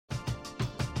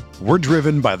We're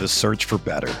driven by the search for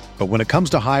better. But when it comes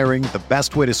to hiring, the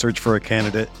best way to search for a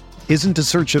candidate isn't to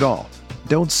search at all.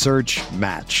 Don't search,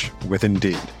 match with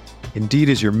Indeed. Indeed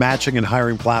is your matching and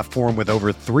hiring platform with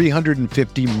over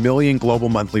 350 million global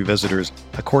monthly visitors,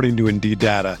 according to Indeed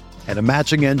data, and a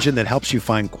matching engine that helps you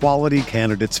find quality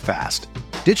candidates fast.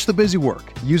 Ditch the busy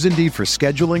work. Use Indeed for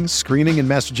scheduling, screening, and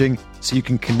messaging so you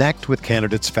can connect with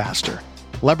candidates faster.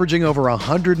 Leveraging over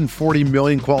 140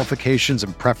 million qualifications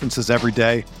and preferences every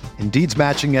day, Indeed's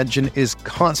matching engine is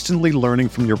constantly learning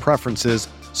from your preferences,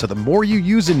 so the more you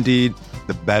use Indeed,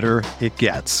 the better it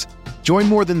gets. Join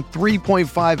more than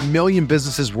 3.5 million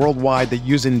businesses worldwide that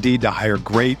use Indeed to hire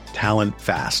great talent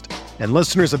fast. And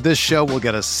listeners of this show will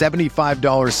get a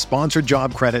 $75 sponsored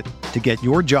job credit to get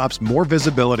your jobs more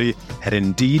visibility at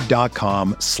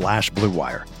Indeed.com/Blue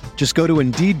Wire. Just go to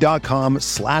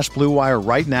Indeed.com/Blue Wire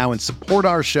right now and support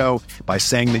our show by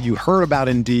saying that you heard about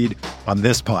Indeed on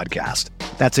this podcast.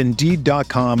 That's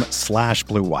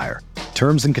Indeed.com/Blue Wire.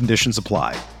 Terms and conditions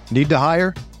apply. Need to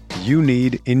hire? You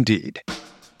need Indeed.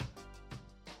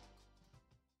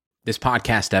 This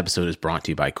podcast episode is brought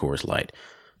to you by Coors Light.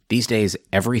 These days,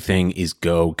 everything is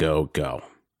go, go, go.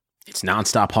 It's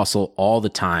nonstop hustle all the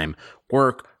time.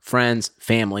 Work, friends,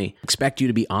 family expect you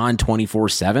to be on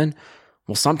 24/7.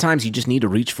 Well, sometimes you just need to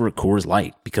reach for a Coors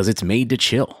Light because it's made to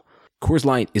chill. Coors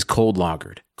Light is cold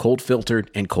lagered, cold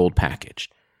filtered, and cold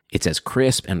packaged. It's as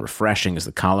crisp and refreshing as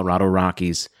the Colorado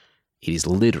Rockies. It is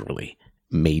literally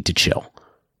made to chill.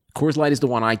 Coors Light is the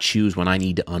one I choose when I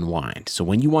need to unwind. So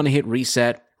when you want to hit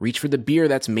reset, reach for the beer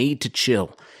that's made to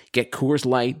chill. Get Coors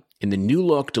Light in the new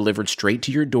look delivered straight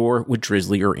to your door with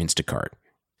Drizzly or Instacart.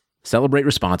 Celebrate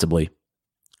responsibly.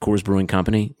 Coors Brewing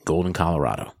Company, Golden,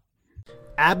 Colorado.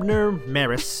 Abner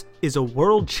Maris is a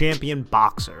world champion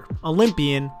boxer,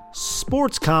 Olympian,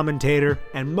 sports commentator,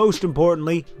 and most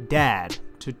importantly, dad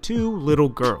to two little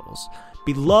girls.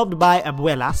 Beloved by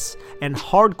abuelas and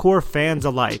hardcore fans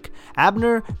alike,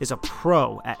 Abner is a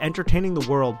pro at entertaining the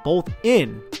world both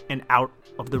in and out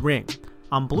of the ring.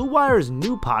 On Blue Wire's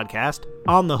new podcast,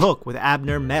 On the Hook with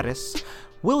Abner Maris,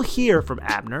 we'll hear from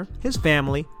Abner, his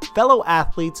family, fellow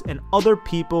athletes, and other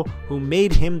people who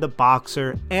made him the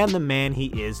boxer and the man he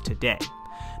is today.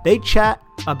 They chat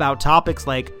about topics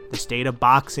like the state of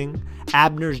boxing,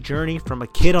 Abner's journey from a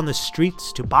kid on the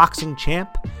streets to boxing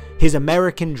champ, his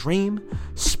American dream,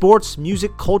 sports,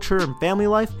 music, culture, and family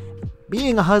life,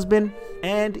 being a husband,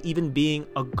 and even being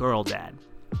a girl dad.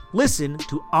 Listen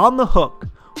to On the Hook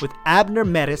with Abner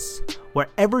Maris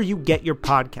wherever you get your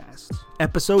podcasts.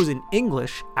 Episodes in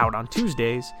English out on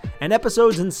Tuesdays, and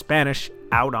episodes in Spanish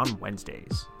out on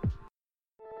Wednesdays.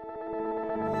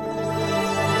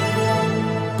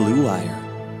 Blue Wire.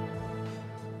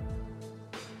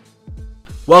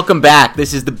 Welcome back.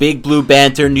 This is the Big Blue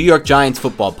Banter New York Giants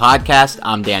football podcast.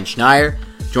 I'm Dan Schneier,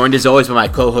 joined as always by my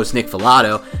co-host Nick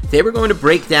Filato. Today we're going to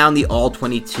break down the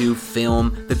All-22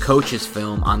 film, the coach's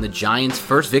film, on the Giants'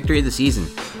 first victory of the season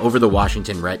over the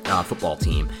Washington football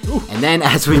team. Ooh. And then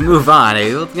as we move on,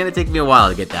 it's going to take me a while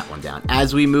to get that one down.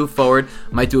 As we move forward,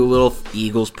 I might do a little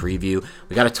Eagles preview.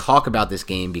 We got to talk about this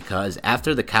game because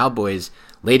after the Cowboys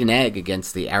laid an egg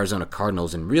against the Arizona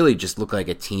Cardinals and really just looked like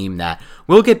a team that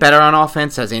will get better on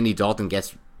offense as Andy Dalton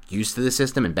gets used to the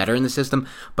system and better in the system,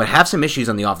 but have some issues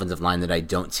on the offensive line that I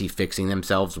don't see fixing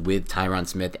themselves with Tyron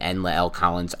Smith and Lael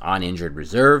Collins on injured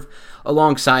reserve,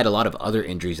 alongside a lot of other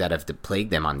injuries that have plagued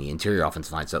them on the interior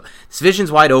offensive line. So this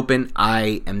division's wide open.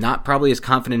 I am not probably as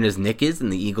confident as Nick is in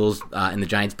the Eagles and the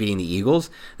Giants beating the Eagles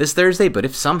this Thursday, but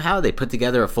if somehow they put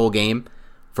together a full game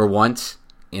for once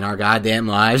in our goddamn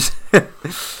lives,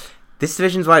 this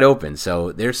division's wide open.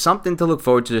 So there's something to look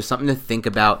forward to. There's something to think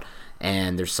about.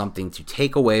 And there's something to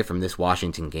take away from this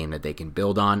Washington game that they can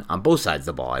build on both sides of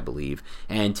the ball, I believe.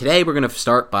 And today we're going to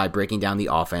start by breaking down the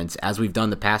offense as we've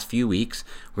done the past few weeks.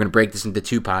 We're going to break this into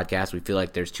two podcasts. We feel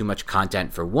like there's too much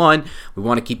content for one. We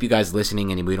want to keep you guys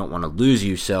listening and we don't want to lose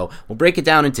you. So we'll break it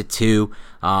down into two.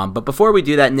 But before we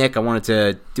do that, Nick, I wanted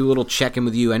to do a little check-in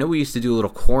with you. I know we used to do a little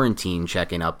quarantine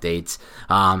check-in updates.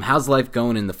 How's life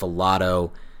going in the Filato?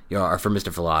 Or for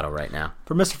Mr. Filato right now?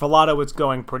 For Mr. Filato, it's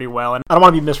going pretty well. And I don't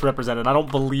want to be misrepresented. I don't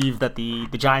believe that the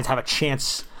Giants have a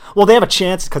chance. Well, they have a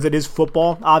chance because it is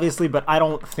football, obviously, but I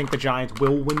don't think the Giants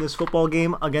will win this football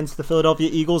game against the Philadelphia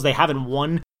Eagles. They haven't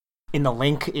won in the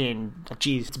Link in,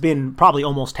 it's been probably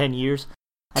almost 10 years.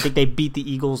 I think they beat the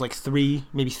Eagles like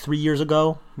maybe 3 years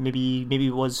ago. Maybe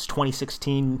it was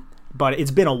 2016. But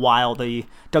it's been a while. The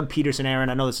Doug Peterson era,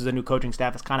 and I know this is a new coaching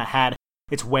staff, has kind of had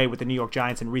its way with the New York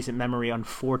Giants in recent memory,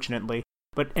 unfortunately.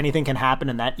 But anything can happen,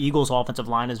 and that Eagles offensive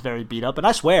line is very beat up. And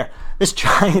I swear, this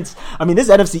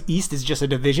NFC East is just a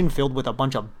division filled with a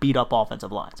bunch of beat up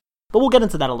offensive lines. But we'll get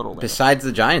into that a little later. Besides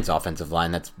the Giants' offensive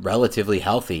line, that's relatively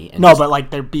healthy. And no, but like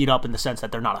they're beat up in the sense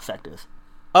that they're not effective.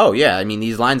 Oh, yeah. I mean,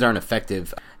 these lines aren't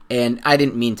effective. And I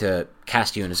didn't mean to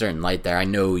cast you in a certain light there. I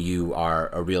know you are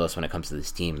a realist when it comes to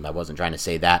this team. I wasn't trying to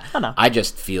say that. Oh, no. I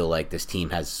just feel like this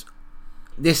team is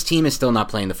still not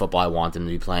playing the football I want them to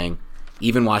be playing.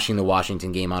 Even watching the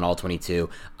Washington game on All-22,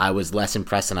 I was less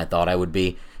impressed than I thought I would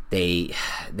be. They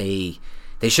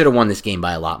should have won this game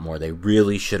by a lot more. They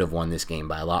really should have won this game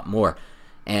by a lot more.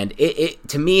 And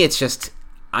to me, it's just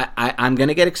I'm going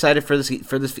to get excited for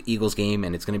this Eagles game,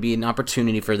 and it's going to be an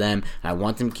opportunity for them. I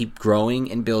want them to keep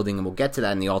growing and building, and we'll get to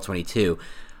that in the All-22.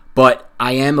 But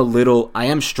I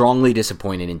am strongly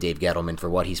disappointed in Dave Gettleman for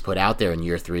what he's put out there in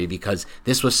year 3, because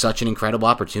this was such an incredible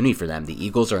opportunity for them. The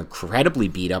Eagles are incredibly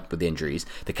beat up with injuries.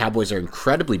 The Cowboys are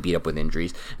incredibly beat up with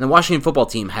injuries. And the Washington football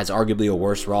team has arguably a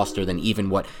worse roster than even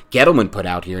what Gettleman put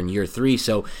out here in year 3.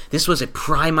 So this was a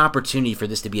prime opportunity for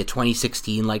this to be a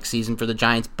 2016-like season for the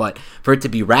Giants, but for it to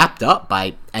be wrapped up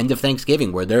by end of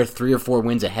Thanksgiving, where they're 3 or 4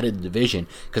 wins ahead of the division,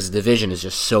 because the division is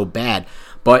just so bad.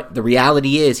 But the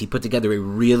reality is he put together a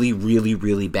really, really,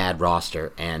 really bad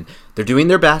roster, and they're doing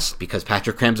their best because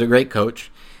Patrick Graham's a great coach,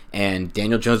 and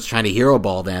Daniel Jones is trying to hero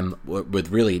ball them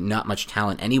with really not much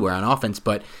talent anywhere on offense.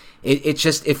 But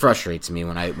it frustrates me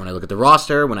when I look at the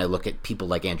roster, when I look at people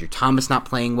like Andrew Thomas not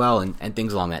playing well, and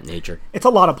things along that nature. It's a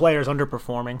lot of players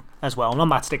underperforming as well, and I'm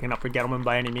not sticking up for Gettleman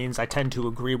by any means. I tend to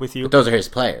agree with you. But those are his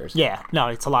players. Yeah, no,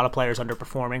 it's a lot of players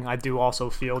underperforming. I do also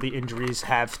feel the injuries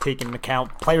have taken into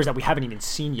account players that we haven't even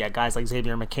seen yet, guys like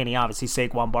Xavier McKinney, obviously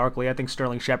Saquon Barkley. I think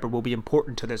Sterling Shepard will be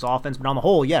important to this offense, but on the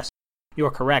whole, yes, you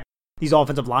are correct. These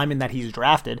offensive linemen that he's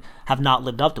drafted have not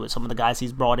lived up to it. Some of the guys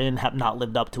he's brought in have not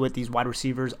lived up to it. These wide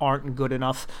receivers aren't good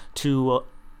enough to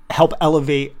help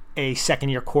elevate a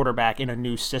second-year quarterback in a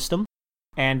new system.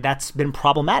 And that's been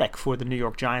problematic for the New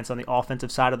York Giants on the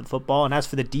offensive side of the football. And as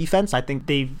for the defense, I think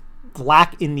they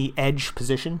lack in the edge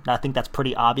position. I think that's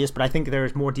pretty obvious, but I think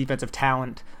there's more defensive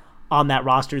talent on that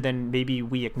roster than maybe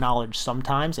we acknowledge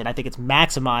sometimes. And I think it's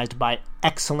maximized by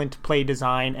excellent play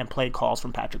design and play calls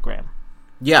from Patrick Graham.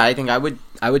 Yeah, I think I would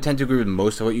tend to agree with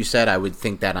most of what you said. I would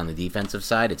think that on the defensive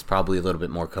side, it's probably a little bit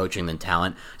more coaching than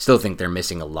talent. Still think they're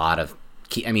missing a lot of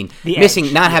key. I mean,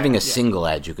 having a single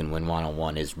edge who can win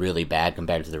one-on-one is really bad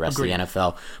compared to the rest Agreed. of the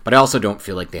NFL. But I also don't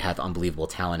feel like they have unbelievable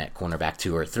talent at cornerback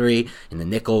 2 or 3 in the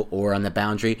nickel or on the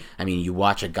boundary. I mean, you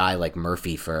watch a guy like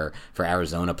Murphy for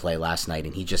Arizona play last night,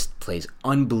 and he just plays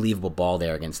unbelievable ball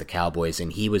there against the Cowboys,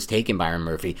 and he was taken Byron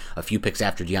Murphy a few picks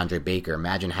after DeAndre Baker.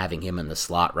 Imagine having him in the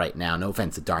slot right now. No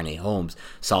offense to Darnay Holmes,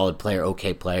 solid player,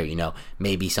 okay player,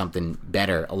 maybe something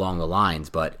better along the lines,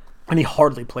 but and he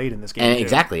hardly played in this game.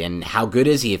 Exactly. And how good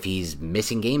is he if he's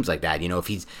missing games like that? If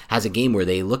he has a game where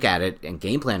they look at it and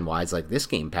game plan wise, like this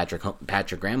game,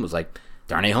 Patrick Graham was like,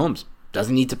 Darnay Holmes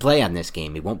doesn't need to play on this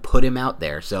game. He won't put him out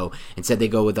there. So instead they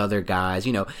go with other guys.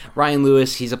 Ryan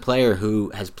Lewis, he's a player who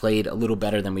has played a little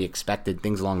better than we expected,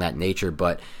 things along that nature.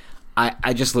 But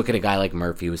I just look at a guy like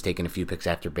Murphy who was taking a few picks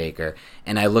after Baker,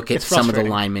 and I look at some of the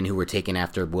linemen who were taken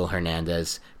after Will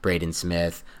Hernandez, Braden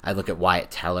Smith. I look at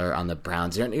Wyatt Teller on the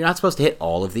Browns. You're not supposed to hit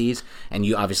all of these, and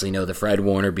you obviously know the Fred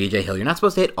Warner, B.J. Hill. You're not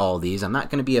supposed to hit all of these. I'm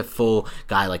not going to be a full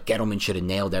guy like Gettleman should have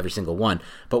nailed every single one,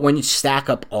 but when you stack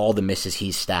up all the misses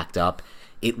he's stacked up,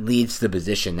 it leads to the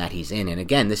position that he's in. And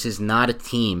again, this is not a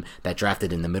team that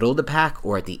drafted in the middle of the pack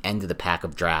or at the end of the pack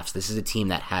of drafts. This is a team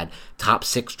that had top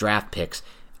 6 draft picks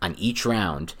on each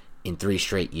round in 3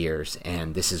 straight years,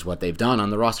 and this is what they've done on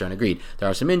the roster. And agreed, there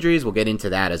are some injuries. We'll get into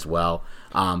that as well.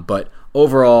 But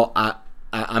overall,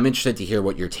 I'm interested to hear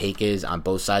what your take is on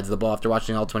both sides of the ball after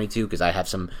watching All-22, because I have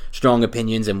some strong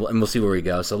opinions, and we'll see where we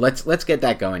go. So let's get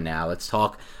that going now. Let's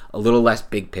talk a little less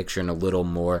big picture and a little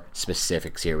more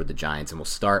specifics here with the Giants, and we'll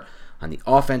start on the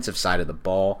offensive side of the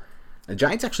ball. The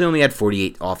Giants actually only had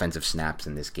 48 offensive snaps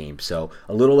in this game, so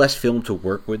a little less film to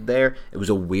work with there. It was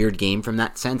a weird game from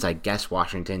that sense. I guess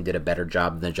Washington did a better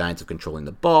job than the Giants of controlling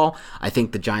the ball. I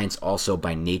think the Giants also,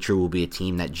 by nature, will be a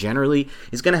team that generally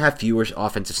is going to have fewer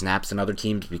offensive snaps than other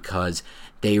teams because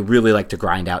they really like to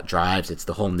grind out drives. It's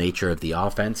the whole nature of the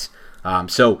offense.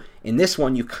 So in this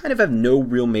one, you kind of have no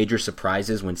real major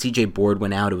surprises. When C.J. Board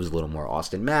went out, it was a little more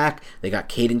Austin Mack. They got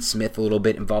Caden Smith a little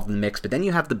bit involved in the mix, but then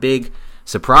you have the big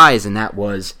surprise, and that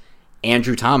was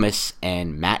Andrew Thomas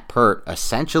and Matt Peart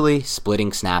essentially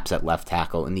splitting snaps at left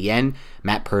tackle. In the end,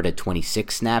 Matt Peart had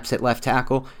 26 snaps at left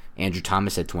tackle. Andrew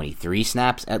Thomas had 23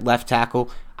 snaps at left tackle.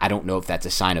 I don't know if that's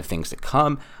a sign of things to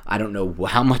come. I don't know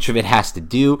how much of it has to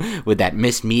do with that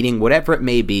missed meeting, whatever it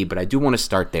may be, but I do want to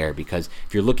start there because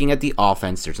if you're looking at the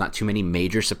offense, there's not too many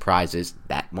major surprises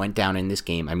that went down in this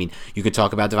game. I mean, you could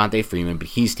talk about Devontae Freeman, but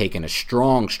he's taken a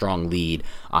strong lead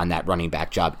on that running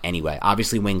back job anyway.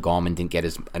 Obviously, Wayne Gallman didn't get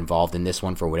as involved in this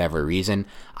one for whatever reason.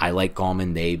 I like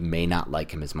Gallman. They may not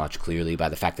like him as much, clearly, by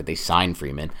the fact that they signed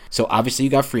Freeman. So obviously,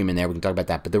 you got Freeman there. We can talk about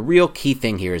that. But the real key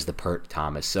thing here is the Peart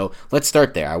Thomas. So let's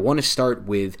start there. I want to start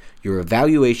with your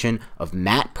evaluation of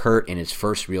Matt Peart in his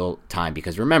first real time.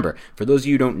 Because remember, for those of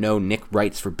you who don't know, Nick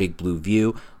writes for Big Blue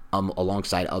View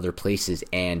alongside other places.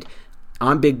 And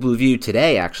on Big Blue View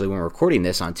today, actually, when we're recording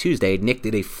this on Tuesday, Nick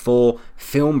did a full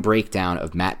film breakdown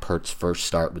of Matt Peart's first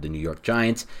start with the New York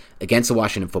Giants against the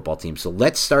Washington football team. So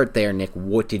let's start there, Nick.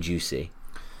 What did you see?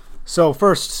 So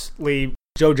firstly,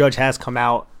 Joe Judge has come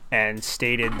out and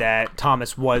stated that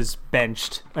Thomas was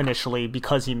benched initially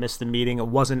because he missed the meeting. It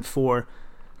wasn't for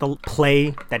the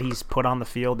play that he's put on the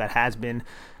field that has been,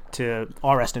 to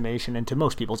our estimation and to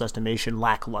most people's estimation,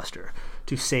 lackluster,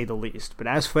 to say the least. But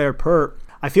as for Peart,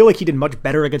 I feel like he did much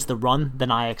better against the run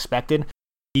than I expected.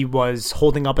 He was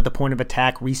holding up at the point of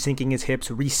attack, resyncing his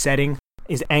hips, resetting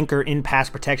his anchor in pass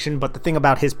protection. But the thing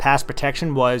about his pass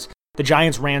protection was the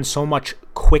Giants ran so much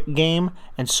quick game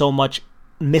and so much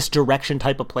misdirection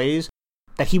type of plays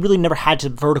that he really never had to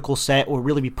vertical set or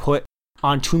really be put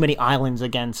on too many islands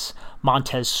against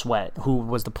Montez Sweat, who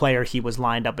was the player he was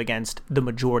lined up against the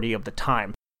majority of the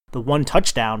time. The one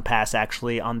touchdown pass,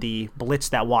 actually, on the blitz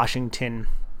that Washington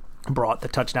brought, the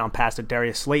touchdown pass to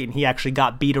Darius Slayton, he actually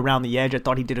got beat around the edge. I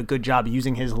thought he did a good job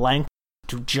using his length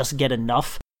to just get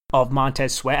enough of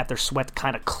Montez Sweat. After Sweat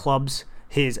kind of clubs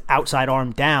his outside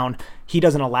arm down, he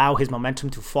doesn't allow his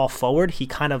momentum to fall forward. He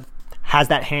kind of has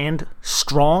that hand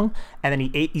strong, and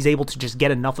then he's able to just get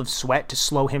enough of Sweat to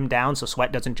slow him down so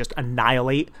Sweat doesn't just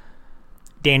annihilate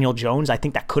Daniel Jones. I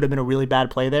think that could have been a really bad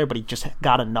play there, but he just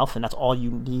got enough, and that's all you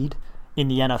need in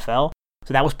the NFL.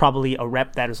 So that was probably a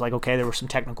rep that is like, okay, there were some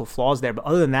technical flaws there, but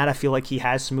other than that, I feel like he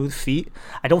has smooth feet.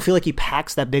 I don't feel like he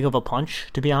packs that big of a punch,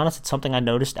 to be honest. It's something I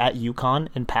noticed at UConn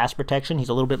in pass protection. He's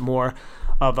a little bit more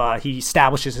of he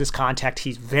establishes his contact.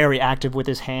 He's very active with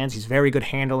his hands. He's very good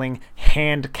handling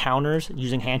hand counters,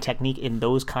 using hand technique in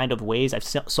those kind of ways. I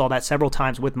saw that several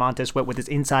times with Montez Sweat, with his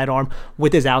inside arm,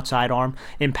 with his outside arm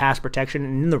in pass protection.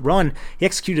 And in the run, he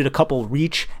executed a couple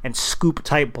reach and scoop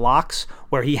type blocks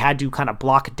where he had to kind of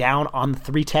block down on the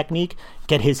 3 technique,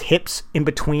 get his hips in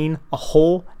between a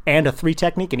hole and a 3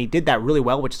 technique, and he did that really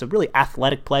well, which is a really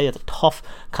athletic play. It's a tough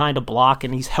kind of block,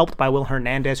 and he's helped by Will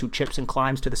Hernandez, who chips and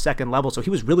climbs to the second level. So he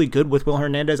was really good with Will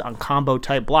Hernandez on combo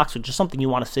type blocks, which is something you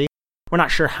want to see. We're not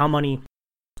sure how many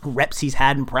reps he's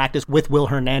had in practice with Will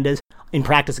Hernandez in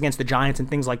practice against the Giants and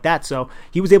things like that. So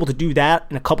he was able to do that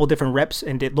in a couple different reps,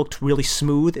 and it looked really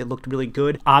smooth. It looked really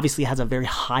good. Obviously has a very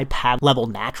high pad level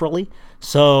naturally,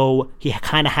 so he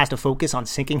kind of has to focus on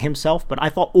syncing himself. But I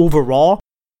thought overall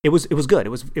it was good.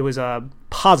 It was a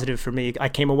positive for me. I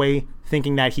came away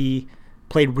thinking that he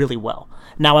played really well.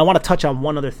 Now I want to touch on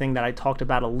one other thing that I talked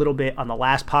about a little bit on the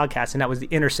last podcast, and that was the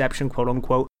interception, quote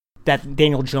unquote, that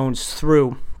Daniel Jones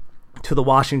threw to the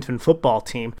Washington football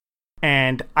team.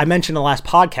 And I mentioned in the last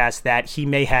podcast that he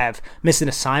may have missed an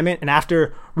assignment. And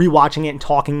after rewatching it and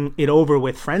talking it over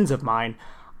with friends of mine,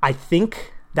 I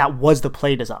think that was the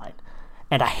play design.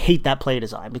 And I hate that play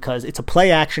design because it's a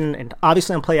play action. And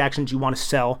obviously on play actions, you want to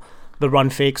sell the run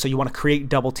fake. So you want to create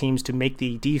double teams to make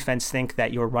the defense think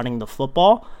that you're running the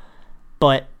football.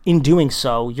 But in doing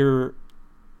so, you're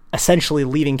essentially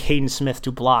leaving Caden Smith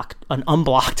to block an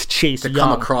unblocked Chase Young. To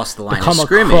come across the line of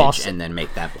scrimmage and then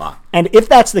make that block. And if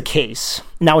that's the case,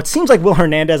 now it seems like Will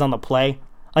Hernandez on the play,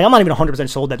 like I'm not even 100%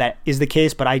 sold that that is the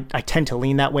case, but I tend to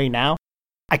lean that way now.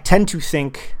 I tend to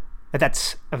think that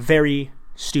that's a very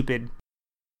stupid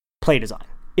play design,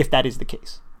 if that is the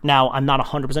case. Now, I'm not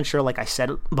 100% sure, like I said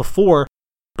before,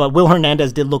 but Will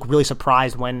Hernandez did look really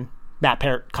surprised when Matt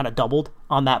Peart kind of doubled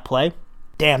on that play.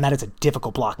 Damn, that is a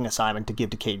difficult blocking assignment to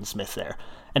give to Caden Smith there.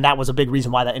 And that was a big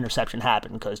reason why that interception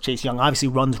happened, because Chase Young obviously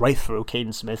runs right through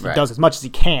Caden Smith. Right. He does as much as he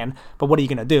can, but what are you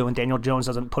going to do? And Daniel Jones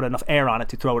doesn't put enough air on it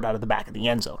to throw it out of the back of the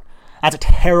end zone. That's a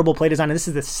terrible play design, and this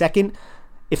is the second,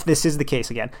 if this is the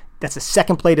case again, that's the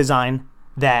second play design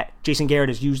that Jason Garrett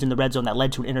has used in the red zone that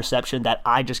led to an interception that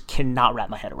I just cannot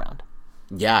wrap my head around.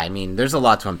 Yeah, I mean, there's a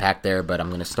lot to unpack there, but I'm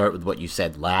going to start with what you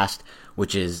said last,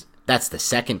 which is that's the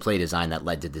second play design that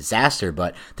led to disaster,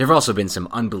 but there have also been some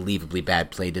unbelievably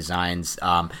bad play designs.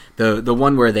 The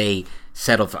one where they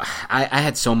settled for, I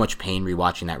had so much pain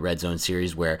rewatching that red zone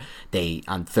series where they,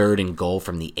 on 3rd and goal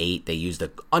from the 8, they used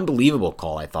an unbelievable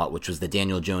call, I thought, which was the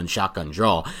Daniel Jones shotgun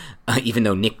draw, even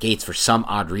though Nick Gates, for some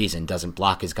odd reason, doesn't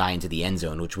block his guy into the end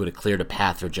zone, which would have cleared a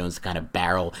path for Jones to kind of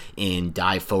barrel in,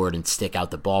 dive forward, and stick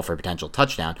out the ball for a potential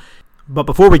touchdown. But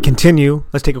before we continue,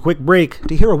 let's take a quick break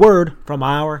to hear a word from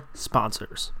our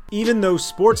sponsors. Even though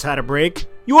sports had a break,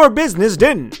 your business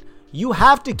didn't. You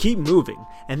have to keep moving,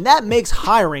 and that makes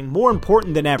hiring more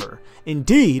important than ever.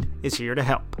 Indeed is here to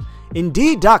help.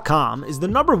 Indeed.com is the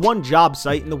 #1 job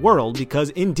site in the world because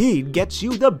Indeed gets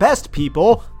you the best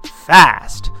people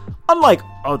fast. Unlike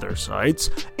other sites,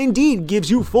 Indeed gives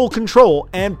you full control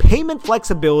and payment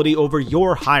flexibility over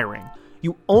your hiring.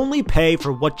 You only pay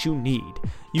for what you need.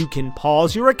 You can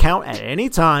pause your account at any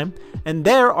time, and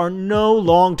there are no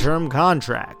long-term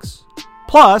contracts.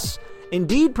 Plus,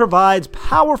 Indeed provides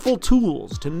powerful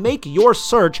tools to make your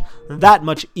search that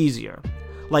much easier,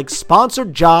 like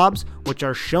sponsored jobs, which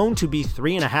are shown to be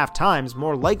 3.5 times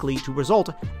more likely to result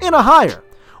in a hire.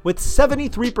 With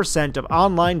 73% of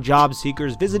online job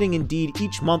seekers visiting Indeed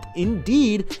each month,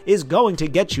 Indeed is going to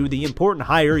get you the important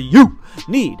hire you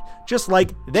need, just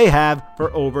like they have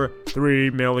for over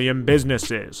 3 million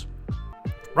businesses.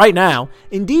 Right now,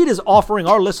 Indeed is offering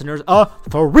our listeners a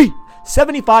free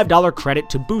 $75 credit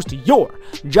to boost your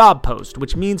job post,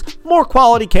 which means more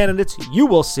quality candidates you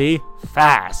will see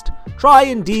fast. Try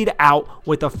Indeed out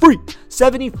with a free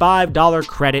 $75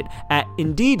 credit at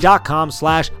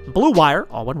Indeed.com/BlueWire,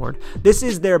 all one word. This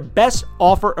is their best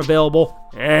offer available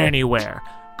anywhere.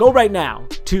 Go right now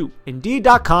to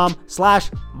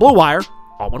Indeed.com/BlueWire,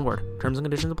 all one word. Terms and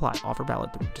conditions apply. Offer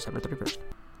valid through December 31st.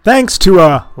 Thanks to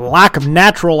a lack of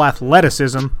natural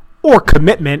athleticism or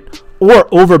commitment or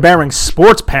overbearing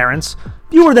sports parents,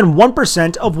 fewer than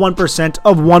 1% of 1%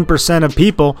 of 1% of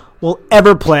people will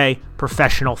ever play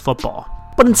professional football.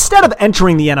 But instead of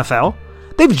entering the NFL,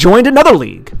 they've joined another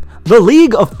league, the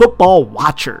League of Football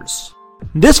Watchers.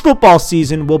 This football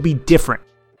season will be different,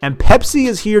 and Pepsi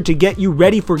is here to get you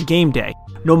ready for game day,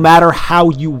 no matter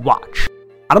how you watch.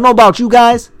 I don't know about you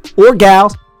guys or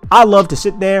gals, I love to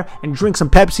sit there and drink some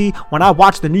Pepsi when I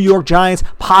watch the New York Giants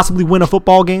possibly win a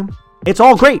football game. It's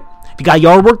all great. If you got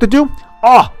yard work to do,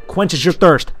 quenches your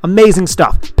thirst. Amazing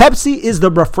stuff. Pepsi is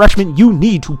the refreshment you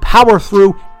need to power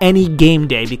through any game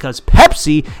day because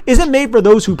Pepsi isn't made for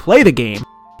those who play the game.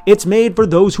 It's made for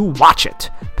those who watch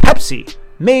it. Pepsi,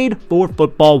 made for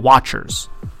football watchers.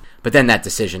 But then that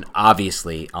decision,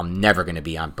 obviously, I'm never going to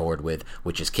be on board with,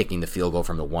 which is kicking the field goal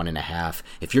from the 1.5.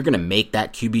 If you're going to make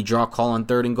that QB draw call on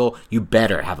 3rd and goal, you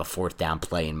better have a 4th down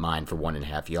play in mind for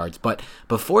 1.5 yards. But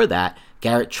before that,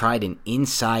 Garrett tried an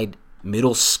inside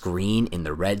middle screen in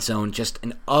the red zone, just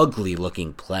an ugly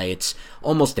looking play. It's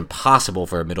almost impossible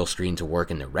for a middle screen to work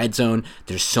in the red zone.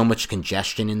 There's so much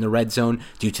congestion in the red zone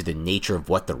due to the nature of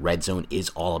what the red zone is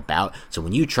all about. So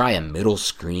when you try a middle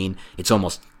screen, it's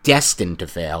almost destined to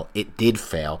fail. It did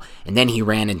fail, and then he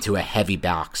ran into a heavy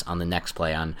box on the next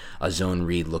play on a zone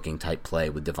read looking type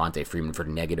play with Devontae Freeman for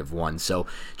 -1. So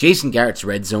Jason Garrett's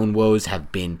red zone woes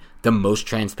have been the most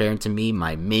transparent to me.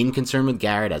 My main concern with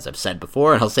Garrett, as I've said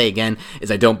before, and I'll say again, is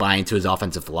I don't buy into his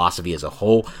offensive philosophy as a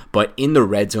whole, but in the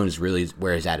red zone is really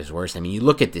where he's at his worst. I mean, you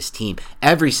look at this team,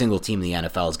 every single team in the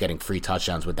NFL is getting free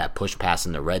touchdowns with that push pass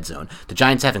in the red zone. The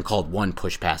Giants haven't called one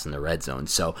push pass in the red zone,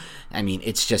 so, I mean,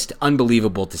 it's just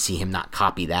unbelievable to see him not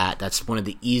copy that. That's one of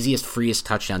the easiest, freest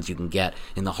touchdowns you can get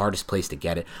in the hardest place to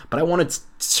get it. But I want to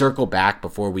circle back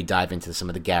before we dive into some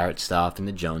of the Garrett stuff and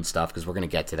the Jones stuff, because we're going to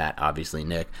get to that, obviously,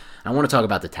 Nick. I want to talk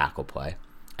about the tackle play.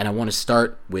 And I want to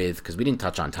start with, because we didn't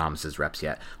touch on Thomas's reps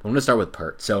yet, but I want to start with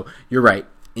Peart. So you're right.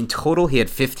 In total, he had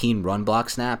 15 run block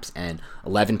snaps and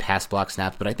 11 pass block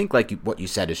snaps. But I think like what you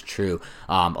said is true.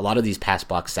 A lot of these pass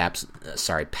block snaps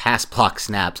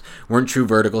weren't true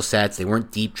vertical sets. They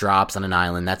weren't deep drops on an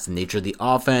island. That's the nature of the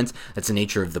offense. That's the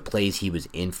nature of the plays he was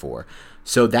in for.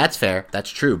 So that's fair.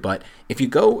 That's true. But if you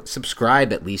go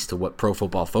subscribe at least to what Pro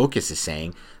Football Focus is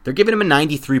saying, they're giving him a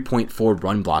 93.4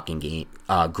 run blocking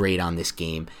grade on this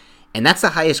game. And that's the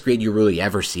highest grade you really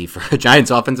ever see for a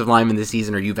Giants offensive lineman this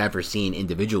season, or you've ever seen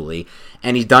individually.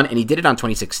 And he did it on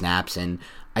 26 snaps. And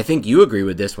I think you agree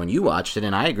with this when you watched it,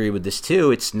 and I agree with this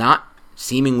too. It's not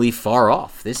seemingly far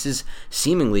off. This is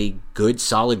seemingly good,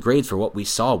 solid grades for what we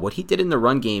saw. What he did in the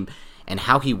run game and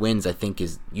how he wins, I think,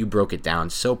 is, you broke it down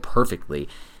so perfectly.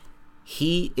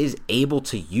 he is able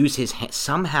to use his hands.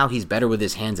 Somehow he's better with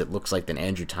his hands, it looks like, than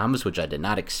Andrew Thomas, which I did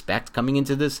not expect coming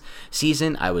into this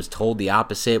season. I was told the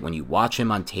opposite. When you watch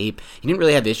him on tape, he didn't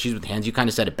really have issues with hands. You kind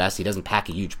of said it best. He doesn't pack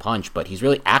a huge punch, but he's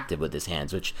really active with his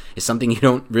hands, which is something you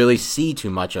don't really see too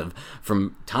much of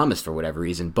from Thomas for whatever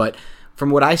reason. But from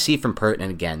what I see from Peart, and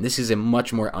again, this is a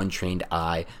much more untrained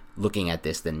eye looking at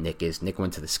this than Nick is. Nick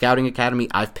went to the scouting academy.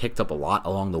 I've picked up a lot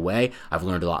along the way. I've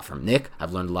learned a lot from Nick.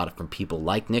 I've learned a lot from people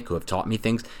like Nick who have taught me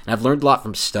things. And I've learned a lot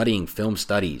from studying film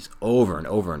studies over and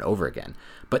over and over again.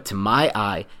 But to my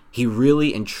eye, he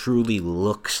really and truly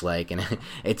looks like, and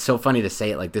it's so funny to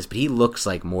say it like this, but he looks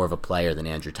like more of a player than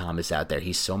Andrew Thomas out there.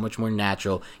 He's so much more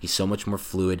natural. He's so much more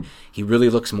fluid. He really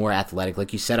looks more athletic.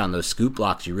 Like you said, on those scoop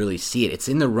blocks, you really see it. It's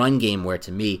in the run game where,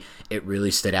 to me, it really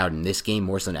stood out in this game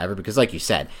more so than ever, because like you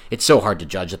said, it's so hard to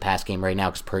judge the pass game right now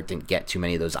because Peart didn't get too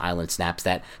many of those island snaps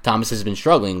that Thomas has been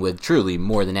struggling with. Truly,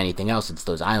 more than anything else, it's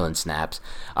those island snaps.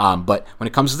 But when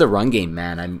it comes to the run game,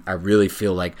 man, I really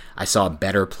feel like I saw a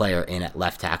better player in at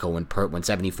left tackle when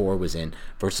 74 was in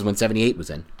versus when 78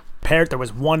 was in. Peart, there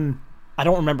was one, I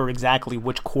don't remember exactly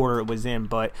which quarter it was in,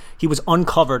 but he was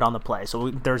uncovered on the play.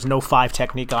 So there's no 5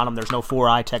 technique on him. There's no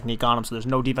 4-eye technique on him. So there's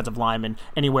no defensive lineman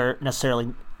anywhere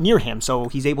necessarily near him. So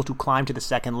he's able to climb to the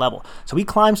second level. So he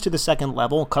climbs to the second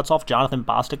level, cuts off Jonathan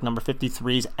Bostic, number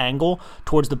 53's angle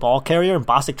towards the ball carrier, and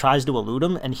Bostic tries to elude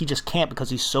him, and he just can't because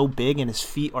he's so big and his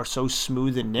feet are so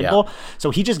smooth and nimble. Yeah.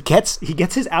 So he just gets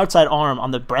his outside arm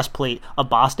on the breastplate of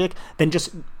Bostic, then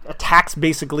just attacks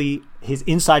basically his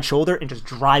inside shoulder and just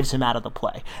drives him out of the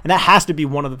play. And that has to be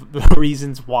one of the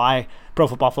reasons why Pro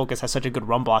Football Focus has such a good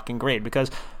run blocking grade, because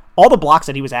all the blocks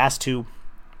that he was asked to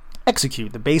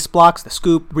execute, the base blocks, the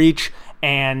scoop, reach,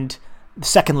 and the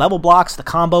second level blocks, the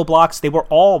combo blocks, they were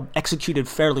all executed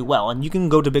fairly well. And you can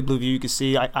go to Big Blue View, you can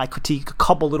see I critique a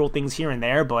couple little things here and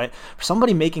there, but for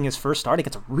somebody making his first start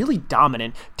against a really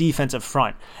dominant defensive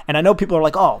front. And I know people are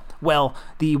like, oh, well,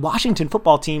 the Washington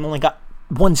football team only got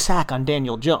 1 sack on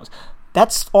Daniel Jones.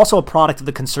 That's also a product of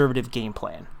the conservative game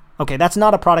plan. Okay, that's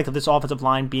not a product of this offensive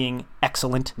line being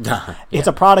excellent. Yeah. It's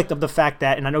a product of the fact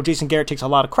that, and I know Jason Garrett takes a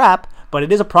lot of crap, but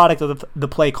it is a product of the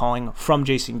play calling from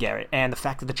Jason Garrett and the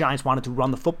fact that the Giants wanted to run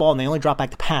the football and they only dropped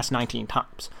back to pass 19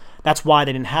 times. That's why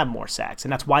they didn't have more sacks,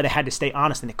 and that's why they had to stay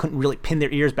honest and they couldn't really pin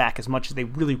their ears back as much as they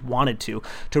really wanted to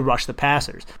rush the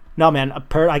passers. No, man,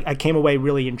 I came away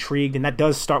really intrigued, and that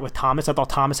does start with Thomas. I thought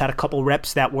Thomas had a couple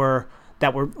reps that were a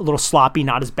little sloppy,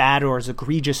 not as bad or as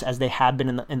egregious as they had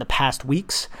been in the past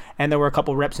weeks. And there were a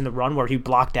couple reps in the run where he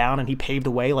blocked down and he paved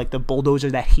the way like the bulldozer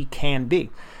that he can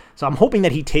be. So I'm hoping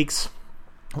that he takes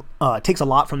a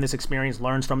lot from this experience,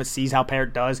 learns from it, sees how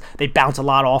Peart does. They bounce a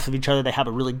lot off of each other. They have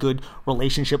a really good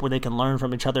relationship where they can learn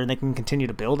from each other and they can continue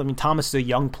to build. I mean, Thomas is a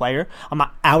young player. I'm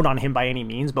not out on him by any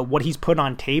means, but what he's put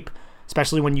on tape,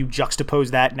 especially when you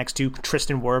juxtapose that next to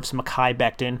Tristan Wirfs, Mekhi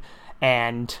Becton,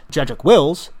 and Jedrick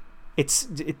Wills,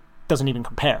 it doesn't even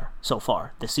compare so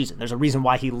far this season. There's a reason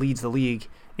why he leads the league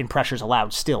in pressures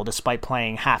allowed still, despite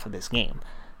playing half of this game.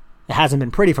 It hasn't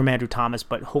been pretty from Andrew Thomas,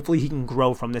 but hopefully he can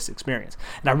grow from this experience.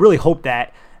 And I really hope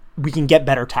that we can get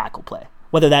better tackle play.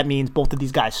 Whether that means both of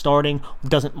these guys starting,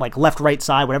 doesn't like left, right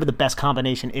side, whatever the best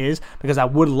combination is, because I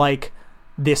would like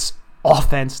this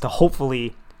offense to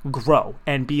hopefully grow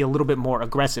and be a little bit more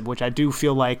aggressive, which I do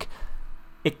feel like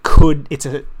it's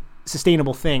a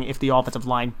sustainable thing if the offensive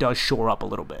line does shore up a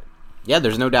little bit. Yeah,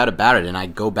 there's no doubt about it, and I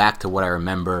go back to what I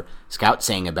remember Scout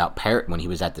saying about Peart when he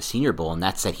was at the Senior Bowl, and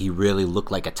that's that he really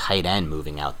looked like a tight end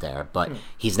moving out there, but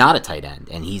he's not a tight end,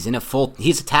 and he's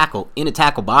a tackle in a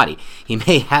tackle body. He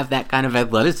may have that kind of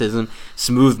athleticism,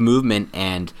 smooth movement,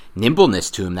 and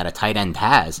nimbleness to him that a tight end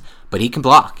has, but he can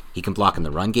block. He can block in the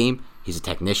run game. He's a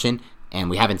technician. And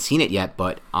we haven't seen it yet,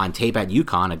 but on tape at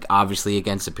UConn, obviously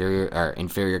against superior or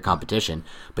inferior competition,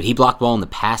 but he blocked well in the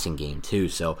passing game too.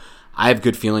 So I have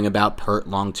good feeling about Peart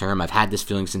long term. I've had this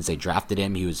feeling since they drafted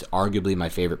him. He was arguably my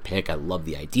favorite pick. I love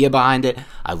the idea behind it.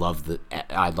 I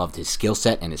loved his skill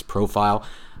set and his profile.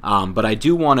 But I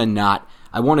do want to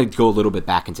I want to go a little bit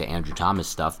back into Andrew Thomas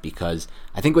stuff, because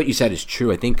I think what you said is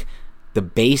true. I think the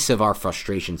base of our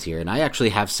frustrations here, and I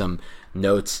actually have some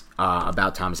notes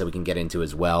about Thomas that we can get into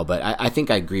as well, but I think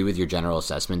I agree with your general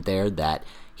assessment there that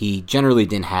he generally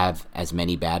didn't have as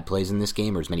many bad plays in this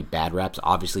game or as many bad reps.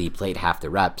 Obviously, he played half the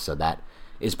reps, so that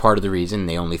is part of the reason.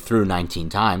 They only threw 19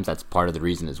 times. That's part of the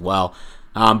reason as well.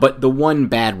 But the one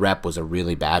bad rep was a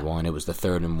really bad one. It was the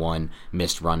 3rd and 1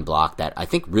 missed run block that I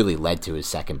think really led to his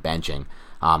second benching.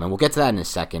 And we'll get to that in a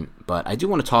second, but I do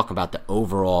want to talk about the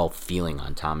overall feeling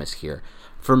on Thomas here.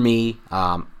 For me,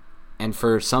 and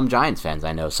for some Giants fans,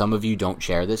 I know some of you don't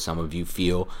share this. Some of you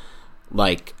feel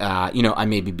like, I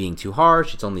may be being too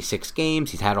harsh. It's only 6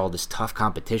 games. He's had all this tough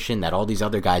competition that all these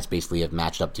other guys basically have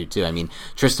matched up to too. I mean,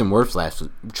 Tristan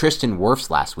Wirfs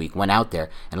last week went out there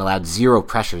and allowed 0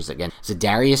 pressures against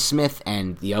Zadarius Smith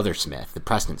and the other Smith, the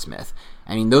Preston Smith.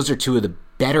 I mean, those are 2 of the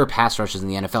better pass rushers in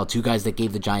the NFL. 2 guys that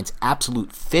gave the Giants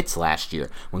absolute fits last year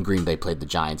when Green Bay played the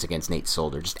Giants against Nate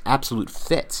Solder. Just absolute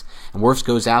fits. And Wirfs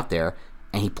goes out there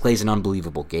and he plays an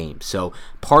unbelievable game. So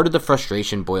part of the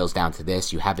frustration boils down to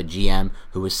this. You have a GM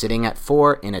who was sitting at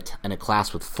 4 in a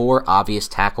class with 4 obvious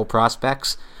tackle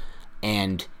prospects,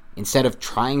 and instead of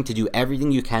trying to do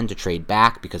everything you can to trade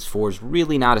back, because 4 is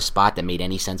really not a spot that made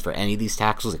any sense for any of these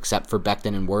tackles except for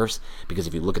Becton and Wirfs, because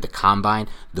if you look at the combine,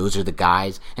 those are the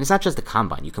guys, and it's not just the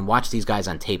combine. You can watch these guys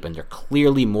on tape, and they're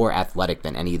clearly more athletic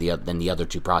than than the other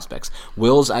 2 prospects.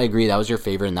 Wills, I agree, that was your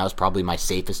favorite, and that was probably my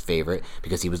safest favorite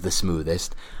because he was the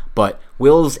smoothest. But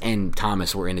Wills and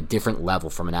Thomas were in a different level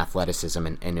from an athleticism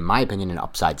and in my opinion, an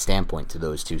upside standpoint to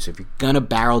those 2. So if you're going to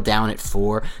barrel down at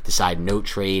 4, decide no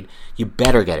trade, you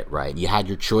better get it right. You had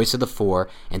your choice of the 4,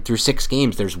 and through 6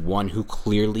 games, there's one who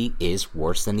clearly is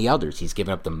worse than the others. He's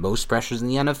given up the most pressures in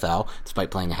the NFL,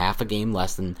 despite playing a half a game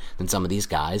less than some of these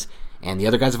guys. And the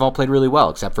other guys have all played really well,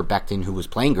 except for Becton, who was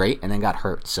playing great and then got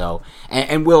hurt. So,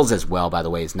 and Wills as well, by the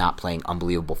way, is not playing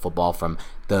unbelievable football. From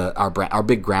our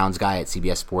big grounds guy at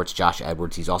CBS Sports, Josh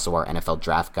Edwards, he's also our NFL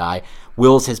draft guy.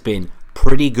 Wills has been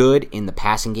pretty good in the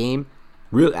passing game,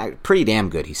 pretty damn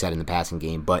good, he said, in the passing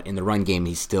game. But in the run game,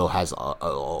 he still has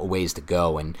a ways to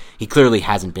go, and he clearly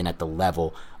hasn't been at the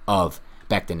level of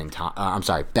Becton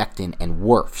and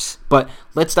Wirfs. But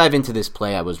let's dive into this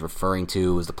play I was referring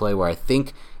to. It was the play where I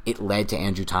think it led to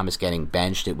Andrew Thomas getting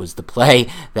benched. It was the play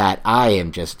that I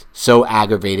am just so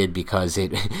aggravated because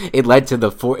it led to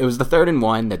it was the 3rd and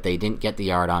 1 that they didn't get the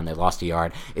yard on. They lost a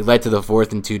yard. It led to the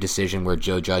 4th and 2 decision where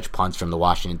Joe Judge punts from the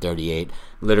Washington 38.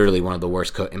 Literally one of the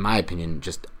worst, in my opinion,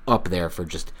 just up there for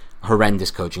just horrendous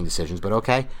coaching decisions. But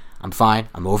okay, I'm fine.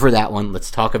 I'm over that one.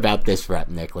 Let's talk about this rep,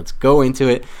 Nick. Let's go into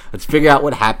it. Let's figure out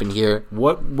what happened here.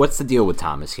 What's the deal with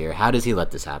Thomas here? How does he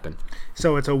let this happen?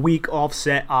 So it's a weak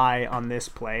offset eye on this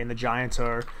play, and the Giants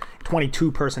are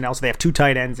 22 personnel, so they have 2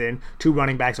 tight ends in, 2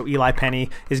 running backs. So Eli Penny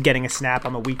is getting a snap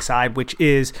on the weak side, which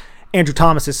is Andrew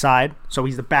Thomas's side, so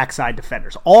he's the backside defender.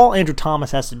 So all Andrew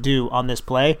Thomas has to do on this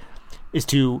play is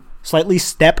to slightly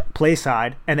step play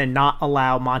side and then not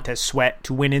allow Montez Sweat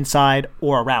to win inside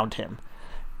or around him.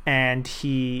 And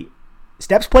he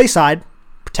steps play side,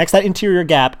 protects that interior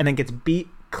gap, and then gets beat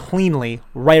cleanly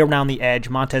right around the edge.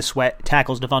 Montez Sweat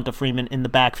tackles Devonta Freeman in the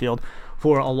backfield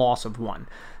for a loss of 1.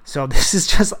 So this is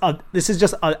just an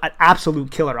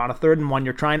absolute killer on a 3rd and 1.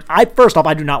 You're trying. First off,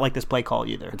 I do not like this play call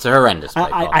either. It's a horrendous play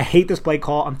call. I hate this play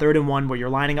call on 3rd and 1 where you're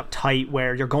lining up tight,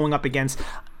 where you're going up against.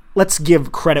 Let's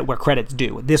give credit where credit's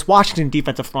due. This Washington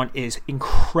defensive front is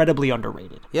incredibly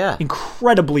underrated. Yeah.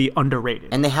 Incredibly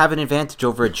underrated. And they have an advantage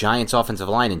over a Giants offensive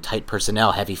line in tight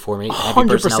personnel, heavy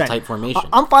personnel, tight formation.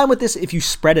 I'm fine with this if you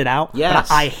spread it out. Yes.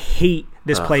 But I hate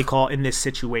this play call in this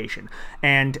situation.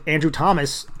 And Andrew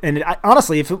Thomas,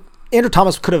 honestly, if Andrew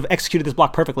Thomas could have executed this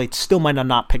block perfectly, it still might have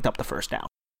not picked up the first down.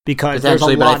 Because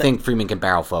potentially, but I think Freeman can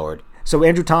barrel forward. So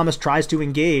Andrew Thomas tries to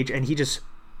engage, and he just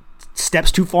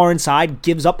steps too far inside,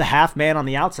 gives up the half man on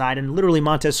the outside, and literally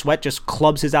Montez Sweat just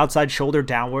clubs his outside shoulder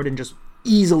downward and just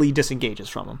easily disengages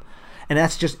from him. And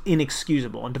that's just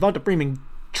inexcusable. And Devonta Freeman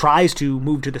tries to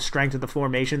move to the strength of the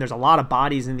formation. There's a lot of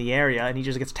bodies in the area, and he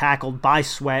just gets tackled by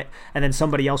Sweat and then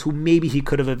somebody else who maybe he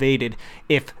could have evaded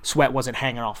if Sweat wasn't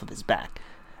hanging off of his back.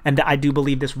 And I do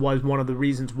believe this was one of the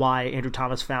reasons why Andrew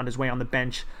Thomas found his way on the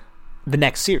bench the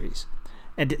next series.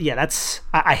 And yeah,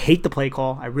 I hate the play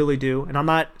call. I really do. And I'm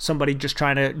not somebody just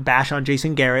trying to bash on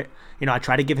Jason Garrett. I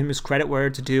try to give him his credit where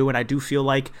it's due, and I do feel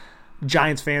like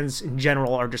Giants fans in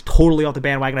general are just totally off the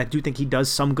bandwagon. I do think he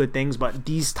does some good things, but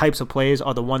these types of plays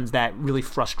are the ones that really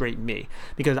frustrate me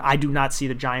because I do not see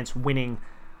the Giants winning,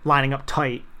 lining up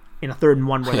tight in a 3rd and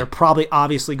 1 where they're probably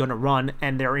obviously going to run,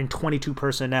 and they're in 22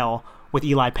 personnel with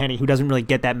Eli Penny, who doesn't really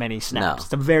get that many snaps. No.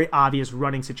 It's a very obvious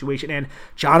running situation. And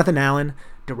Jonathan Allen,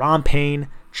 Daron Payne,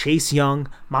 Chase Young,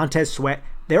 Montez Sweat,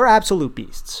 they're absolute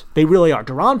beasts. They really are.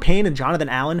 Daron Payne and Jonathan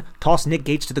Allen tossed Nick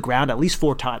Gates to the ground at least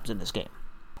 4 times in this game.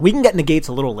 We can get into Gates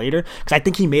a little later because I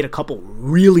think he made a couple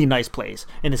really nice plays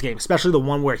in this game, especially the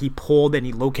one where he pulled and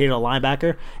he located a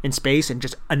linebacker in space and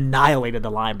just annihilated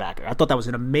the linebacker. I thought that was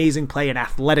an amazing play, an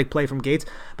athletic play from Gates.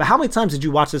 But how many times did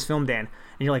you watch this film, Dan,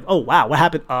 and you're like, oh, wow, what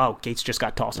happened? Oh, Gates just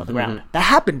got tossed on the ground. That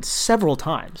happened several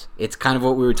times. It's kind of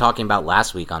what we were talking about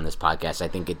last week on this podcast. I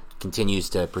think it continues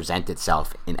to present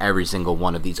itself in every single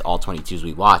one of these All-22s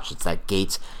we watch. It's that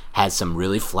Gates has some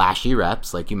really flashy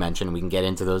reps, like you mentioned. We can get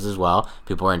into those as well.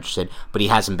 People are interested, but he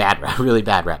has some really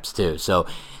bad reps too. So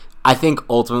I think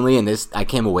ultimately, and this, I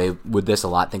came away with this a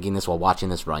lot, thinking this while watching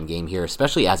this run game here,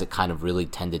 especially as it kind of really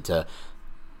tended to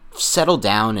settle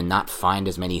down and not find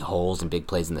as many holes and big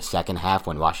plays in the second half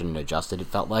when Washington adjusted, it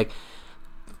felt like.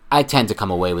 I tend to come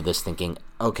away with this thinking,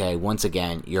 okay, once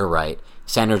again, you're right.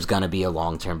 Center's going to be a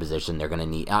long-term position they're going to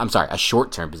need. A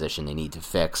short-term position they need to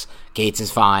fix. Gates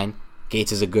is fine.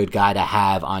 Gates is a good guy to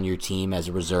have on your team as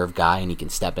a reserve guy, and he can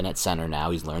step in at center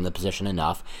now. He's learned the position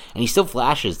enough, and he still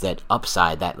flashes that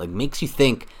upside that like makes you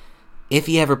think if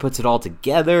he ever puts it all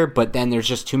together, but then there's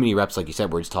just too many reps, like you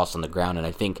said, where he's tossed on the ground, and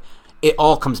I think it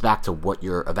all comes back to what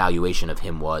your evaluation of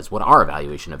him was, what our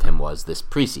evaluation of him was this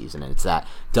preseason, and it's that,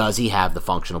 does he have the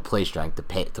functional play strength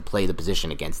to play the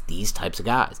position against these types of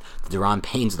guys, the Deron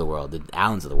Paynes of the world, the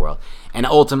Allens of the world, and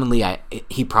ultimately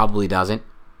he probably doesn't.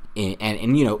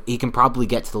 And you know, he can probably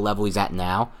get to the level he's at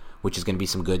now, which is going to be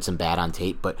some good, some bad on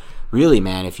tape. But really,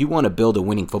 man, if you want to build a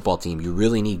winning football team, you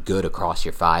really need good across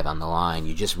your five on the line.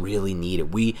 You just really need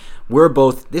it. We're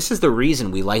both, this is the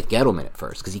reason we liked Gettleman at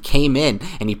first, because he came in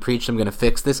and he preached, I'm going to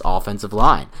fix this offensive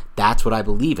line. That's what I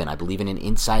believe in. I believe in an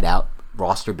inside-out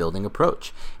roster building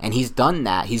approach. And he's done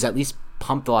that. He's at least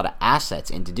pumped a lot of assets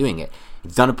into doing it.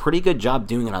 He's done a pretty good job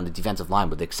doing it on the defensive line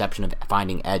with the exception of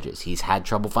finding edges. He's had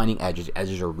trouble finding edges.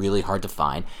 Edges are really hard to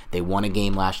find. They won a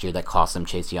game last year that cost them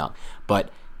Chase Young.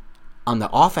 But on the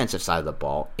offensive side of the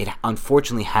ball, it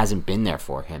unfortunately hasn't been there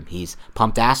for him. He's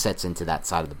pumped assets into that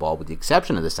side of the ball with the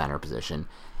exception of the center position.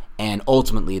 And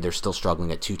ultimately, they're still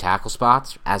struggling at 2 tackle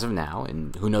spots as of now.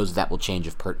 And who knows if that will change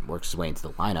if Peart works his way into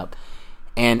the lineup.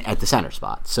 And at the center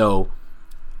spot. So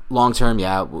long term,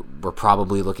 yeah, we're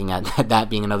probably looking at that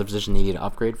being another position they need to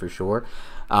upgrade for sure.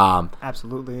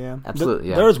 Absolutely, yeah.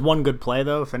 There's one good play,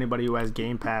 though, if anybody who has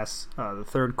Game Pass, the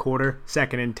third quarter,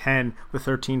 2nd and 10 with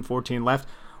 13-14 left,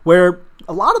 where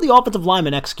a lot of the offensive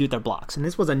linemen execute their blocks. And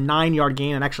this was a 9-yard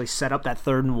gain and actually set up that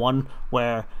 3rd and 1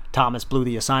 where Thomas blew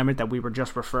the assignment that we were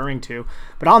just referring to.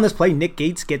 But on this play, Nick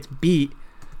Gates gets beat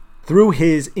through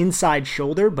his inside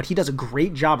shoulder, but he does a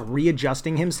great job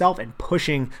readjusting himself and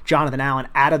pushing Jonathan Allen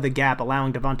out of the gap,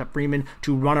 allowing Devonta Freeman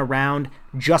to run around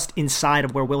just inside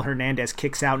of where Will Hernandez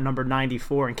kicks out number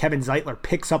 94, and Kevin Zeitler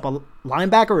picks up a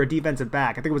linebacker or a defensive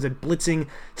back. I think it was a blitzing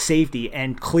safety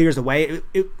and clears away.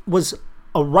 It was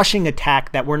a rushing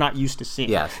attack that we're not used to seeing.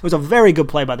 Yes. It was a very good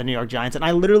play by the New York Giants, and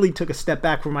I literally took a step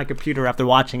back from my computer after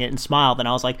watching it and smiled, and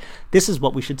I was like, this is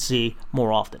what we should see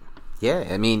more often. Yeah,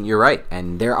 I mean, you're right.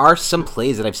 And there are some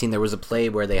plays that I've seen. There was a play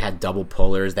where they had double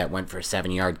pullers that went for a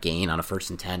 7-yard gain on a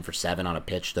 1st and 10 for 7 on a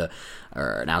pitch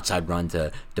or an outside run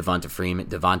to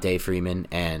Devonta Freeman.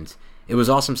 And it was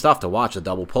awesome stuff to watch, the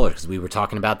double puller, because we were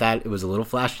talking about that. It was a little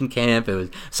flash in camp.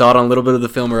 Saw it on a little bit of the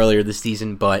film earlier this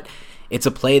season, but it's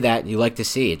a play that you like to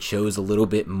see. It shows a little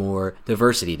bit more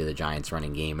diversity to the Giants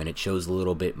running game, and it shows a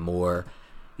little bit more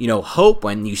hope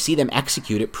when you see them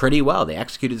execute it pretty well. They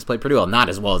executed this play pretty well. Not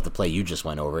as well as the play you just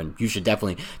went over, and you should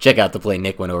definitely check out the play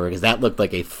Nick went over, because that looked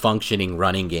like a functioning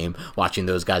running game watching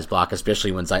those guys block,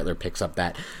 especially when Zeitler picks up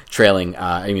that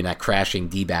that crashing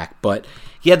D-back. But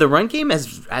yeah, the run game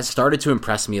has started to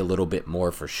impress me a little bit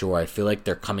more for sure. I feel like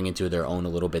they're coming into their own a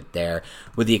little bit there,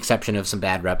 with the exception of some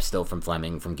bad reps still from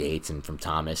Fleming, from Gates, and from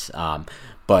Thomas.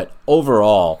 But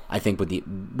overall, I think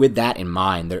with that in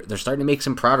mind, they're starting to make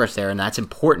some progress there, and that's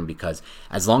important because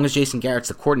as long as Jason Garrett's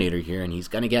the coordinator here, and he's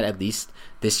going to get at least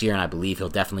this year, and I believe he'll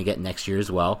definitely get next year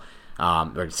as well,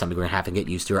 or something we're going to have to get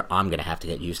used to, or I'm going to have to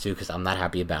get used to because I'm not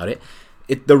happy about it.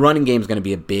 The running game is going to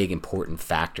be a big, important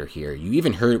factor here. You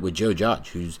even heard it with Joe Judge,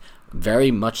 who's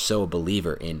very much so a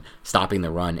believer in stopping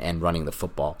the run and running the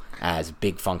football as a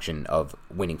big function of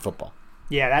winning football.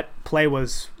 Yeah, that play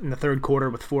was in the third quarter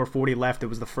with 4:40 left. It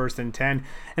was the 1st and 10.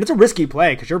 And it's a risky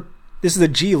play because this is a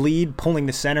G lead pulling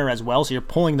the center as well. So you're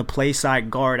pulling the play side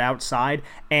guard outside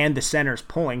and the center's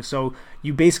pulling. So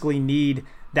you basically need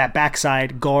that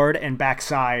backside guard and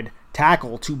backside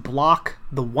tackle to block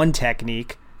the one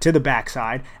technique to the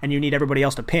backside, and you need everybody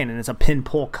else to pin, and it's a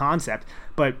pin-pull concept.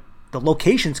 But the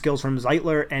location skills from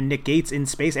Zeitler and Nick Gates in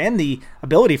space, and the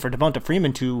ability for Devonta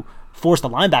Freeman to force the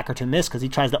linebacker to miss because he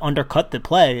tries to undercut the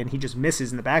play and he just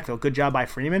misses in the backfield. Good job by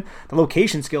Freeman. The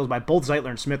location skills by both Zeitler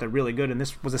and Smith are really good, and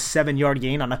this was a 7-yard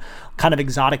gain on a kind of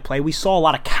exotic play. We saw a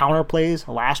lot of counter plays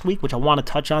last week, which I want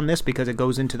to touch on this because it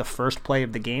goes into the first play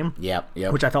of the game,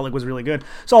 which I felt like was really good.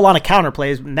 Saw a lot of counter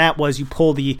plays, and that was you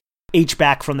pull the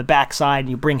H-back from the backside and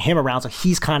you bring him around, so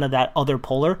he's kind of that other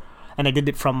puller. And I did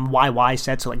it from YY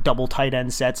sets, so like double tight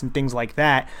end sets and things like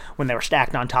that when they were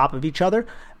stacked on top of each other.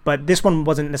 But this one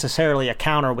wasn't necessarily a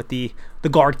counter with the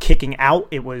guard kicking out.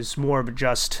 It was more of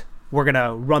just, we're going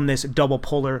to run this double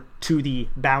puller to the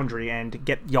boundary and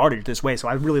get yardage this way. So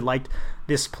I really liked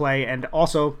this play. And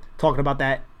also, talking about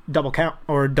that double count,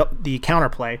 or the counter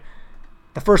play,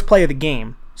 the first play of the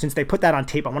game, since they put that on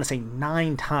tape, I want to say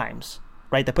 9 times,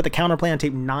 right? They put the counter play on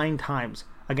tape 9 times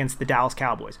against the Dallas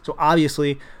Cowboys. So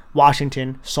obviously,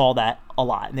 Washington saw that a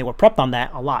lot, and they were prepped on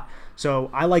that a lot.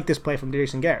 So I like this play from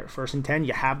Jason Garrett. 1st and 10,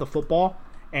 you have the football,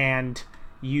 and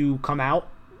you come out,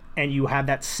 and you have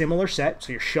that similar set.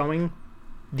 So you're showing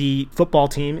the football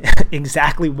team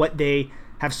exactly what they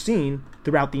have seen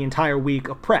throughout the entire week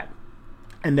of prep.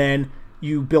 And then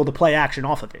you build a play action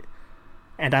off of it.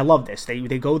 And I love this. They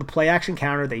go the play action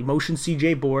counter. They motion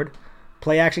CJ Board.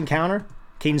 Play action counter.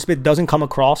 Caden Smith doesn't come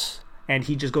across, and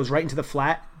he just goes right into the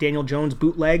flat. Daniel Jones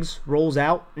bootlegs, rolls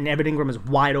out, and Evan Ingram is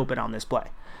wide open on this play.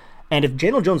 And if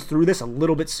Daniel Jones threw this a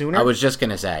little bit sooner... I was just going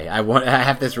to say, I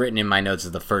have this written in my notes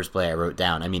as the first play I wrote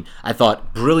down. I mean, I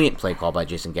thought brilliant play call by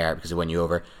Jason Garrett because it won you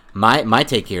over. My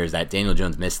take here is that Daniel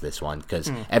Jones missed this one because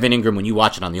Evan Ingram, when you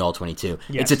watch it on the All-22,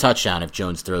 it's a touchdown if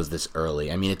Jones throws this early.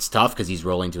 I mean, it's tough because he's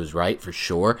rolling to his right for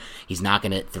sure. He's not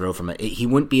going to throw he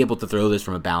wouldn't be able to throw this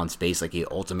from a balanced space like he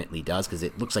ultimately does because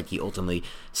it looks like he ultimately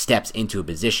steps into a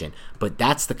position. But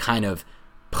that's the kind of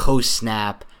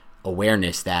post-snap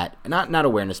awareness that, not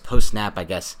awareness, post-snap, I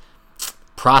guess,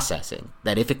 processing,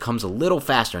 that if it comes a little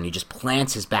faster and he just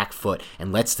plants his back foot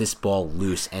and lets this ball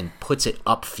loose and puts it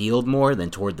upfield more than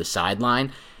toward the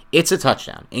sideline, it's a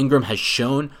touchdown. Ingram has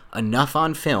shown enough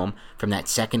on film from that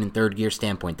second and third gear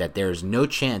standpoint that there is no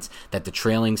chance that the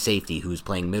trailing safety who's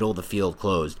playing middle of the field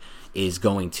closed is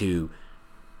going to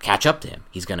catch up to him.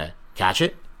 He's going to catch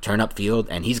it, turn upfield,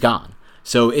 and he's gone.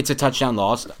 So it's a touchdown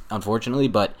loss, unfortunately,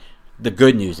 but the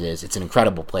good news is it's an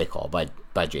incredible play call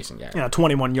by Jason Garrett.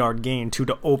 21-yard gain, 2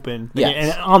 to open.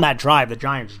 Yes. And on that drive, the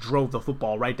Giants drove the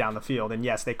football right down the field. And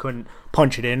yes, they couldn't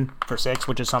punch it in for 6,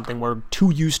 which is something we're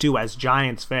too used to as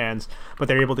Giants fans. But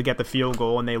they're able to get the field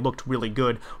goal, and they looked really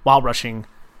good while rushing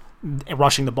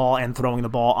the ball and throwing the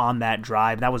ball on that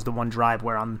drive. That was the one drive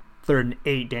where on 3rd and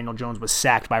 8, Daniel Jones was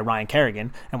sacked by Ryan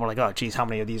Kerrigan. And we're like, oh, geez, how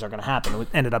many of these are going to happen? It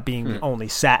ended up being the only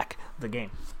sack of the game.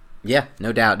 Yeah,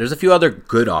 no doubt. There's a few other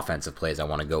good offensive plays I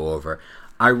want to go over.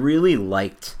 I really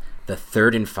liked the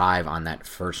 3rd and 5 on that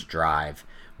first drive,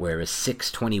 where it was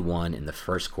 6:21 in the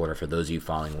first quarter for those of you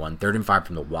following 3rd and 5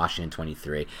 from the Washington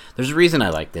 23. There's a reason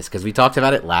I like this, because we talked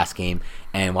about it last game,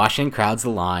 and Washington crowds the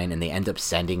line, and they end up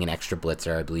sending an extra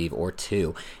blitzer, I believe, or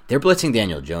 2. They're blitzing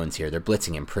Daniel Jones here. They're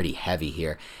blitzing him pretty heavy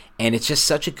here, and it's just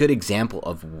such a good example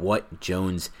of what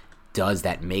Jones does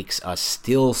that makes us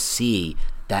still see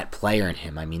that player in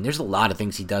him. I mean, there's a lot of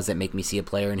things he does that make me see a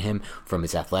player in him, from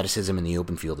his athleticism in the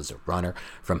open field as a runner,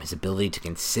 from his ability to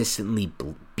consistently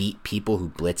beat people who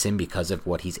blitz him because of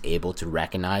what he's able to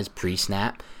recognize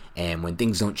pre-snap, and when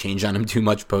things don't change on him too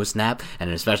much post-snap, and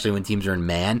especially when teams are in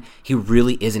man, he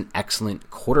really is an excellent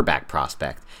quarterback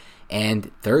prospect.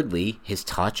 And thirdly, his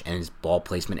touch and his ball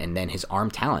placement, and then his arm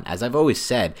talent. As I've always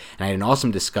said, and I had an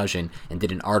awesome discussion and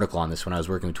did an article on this when I was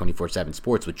working with 24/7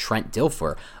 Sports with Trent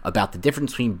Dilfer about the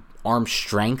difference between arm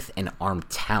strength and arm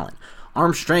talent.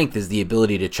 Arm strength is the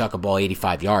ability to chuck a ball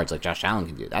 85 yards like Josh Allen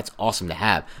can do. That's awesome to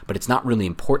have, but it's not really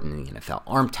important in the NFL.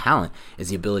 Arm talent is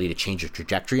the ability to change your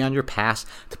trajectory on your pass,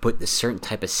 to put the certain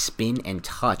type of spin and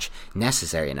touch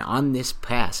necessary. And on this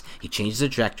pass, he changes the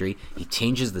trajectory, he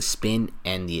changes the spin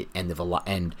and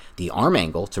the arm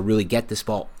angle to really get this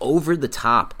ball over the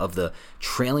top of the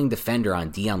trailing defender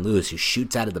on Dion Lewis, who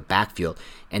shoots out of the backfield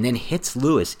and then hits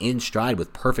Lewis in stride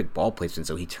with perfect ball placement.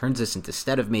 So he turns this into,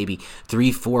 instead of maybe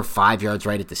 3, 4, 5 yards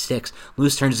right at the 6,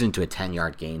 Lewis turns it into a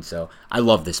 10-yard gain. So I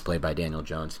love this play by Daniel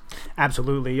Jones.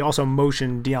 Absolutely. He also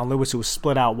motioned Dion Lewis, who was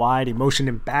split out wide. He motioned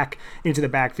him back into the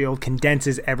backfield,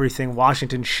 condenses everything.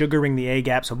 Washington sugaring the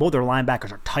A-gap, so both their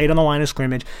linebackers are tight on the line of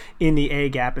scrimmage in the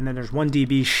A-gap, and then there's one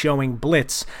DB showing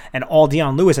blitz, and all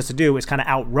Dion Lewis has to do is kind of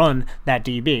outrun that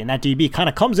DB, and that DB kind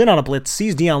of comes in on a blitz,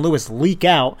 sees Dion Lewis leak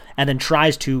out, and then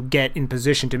tries to get in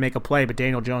position to make a play, but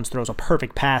Daniel Jones throws a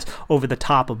perfect pass over the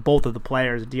top of both of the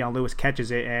players. Dion Lewis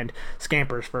catches it and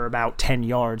scampers for about 10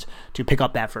 yards to pick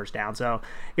up that first down. So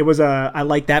it was I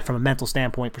like that from a mental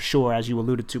standpoint for sure, as you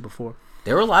alluded to before.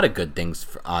 There were a lot of good things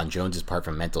on Jones's part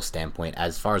from a mental standpoint.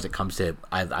 As far as it comes to,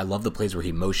 I love the plays where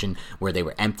he motioned, where they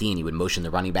were empty, and he would motion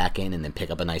the running back in and then pick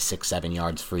up a nice 6-7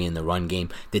 yards free in the run game.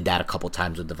 Did that a couple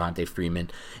times with Devontae Freeman.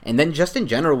 And then just in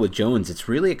general with Jones, it's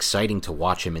really exciting to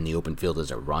watch him in the open field as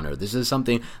a runner. This is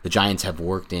something the Giants have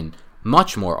worked in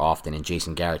much more often in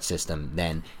Jason Garrett's system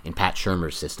than in Pat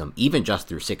Shurmur's system. Even just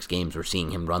through 6 games, we're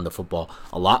seeing him run the football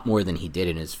a lot more than he did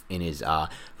in his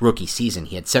rookie season.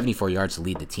 He had 74 yards to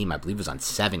lead the team. I believe it was on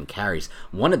 7 carries.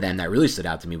 One of them that really stood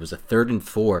out to me was a 3rd and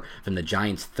 4 from the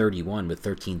Giants 31 with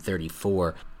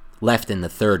 13:34 left in the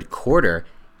third quarter.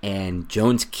 And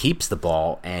Jones keeps the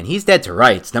ball, and he's dead to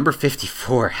rights. Number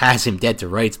 54 has him dead to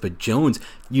rights, but Jones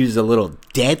uses a little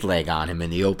dead leg on him in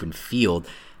the open field,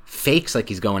 fakes like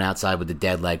he's going outside with the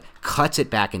dead leg, cuts it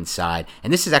back inside,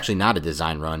 and this is actually not a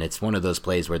design run. It's one of those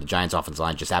plays where the Giants' offensive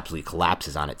line just absolutely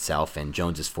collapses on itself, and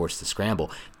Jones is forced to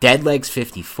scramble. Dead legs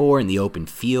 54 in the open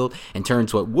field, and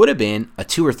turns what would have been a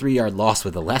 2 or 3 yard loss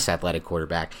with a less athletic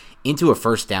quarterback into a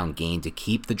first down gain to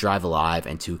keep the drive alive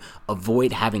and to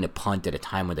avoid having to punt at a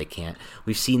time where they can't.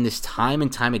 We've seen this time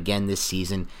and time again this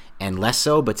season, and less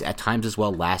so, but at times as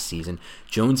well last season,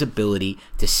 Jones' ability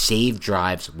to save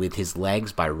drives with his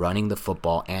legs by running the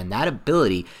football, and that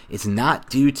ability is not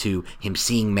due to him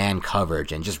seeing man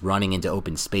coverage and just running into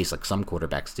open space like some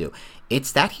quarterbacks do.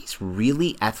 It's that he's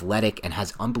really athletic and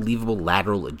has unbelievable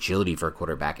lateral agility for a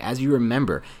quarterback. As you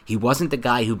remember, he wasn't the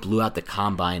guy who blew out the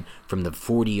combine from the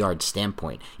 40-yard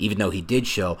standpoint, even though he did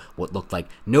show what looked like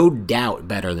no doubt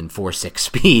better than 4.6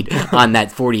 speed on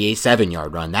that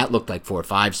 48-7-yard run. That looked like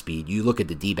 4.5 speed. You look at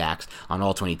the D-backs on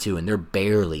All-22, and they're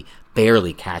barely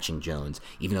catching Jones,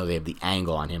 even though they have the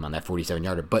angle on him on that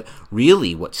 47-yarder. But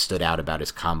really what stood out about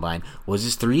his combine was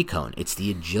his 3-cone. It's the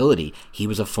agility. He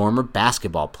was a former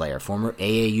basketball player, former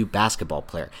AAU basketball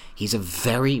player. He's a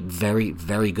very, very,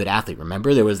 very good athlete.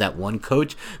 Remember, there was that one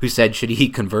coach who said, should he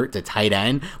convert to tight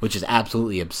end, which is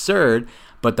absolutely absurd.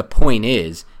 But the point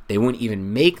is, they wouldn't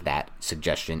even make that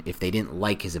suggestion if they didn't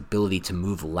like his ability to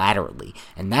move laterally.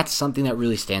 And that's something that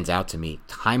really stands out to me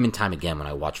time and time again when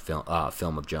I watch film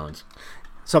of Jones.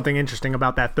 Something interesting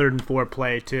about that 3rd and 4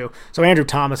 play, too. So Andrew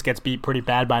Thomas gets beat pretty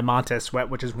bad by Montez Sweat,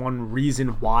 which is one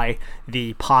reason why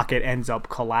the pocket ends up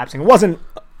collapsing. It wasn't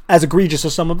as egregious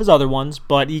as some of his other ones,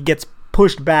 but he gets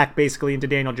pushed back basically into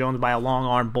Daniel Jones by a long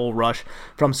arm bull rush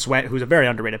from Sweat, who's a very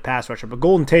underrated pass rusher. But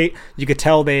Golden Tate, you could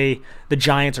tell the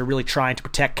Giants are really trying to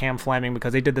protect Cam Fleming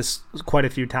because they did this quite a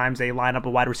few times. They line up a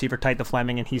wide receiver tight to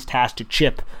Fleming, and he's tasked to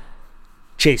chip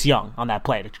Chase Young on that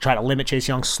play to try to limit Chase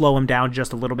Young, slow him down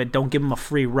just a little bit. Don't give him a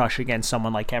free rush against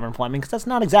someone like Cameron Fleming because that's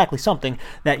not exactly something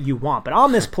that you want. But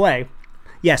on this play,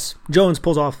 yes, Jones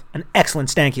pulls off an excellent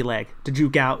stanky leg to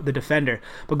juke out the defender.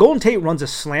 But Golden Tate runs a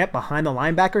slant behind the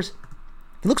linebackers.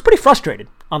 He looks pretty frustrated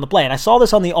on the play, and I saw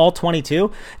this on the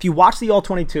All-22. If you watch the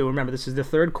All-22, remember this is the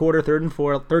third quarter, 3rd and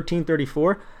 4,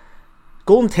 13:34.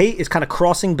 Golden Tate is kind of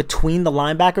crossing between the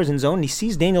linebackers in zone, and he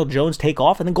sees Daniel Jones take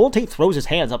off, and then Golden Tate throws his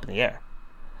hands up in the air.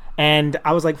 And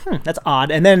I was like, that's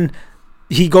odd. And then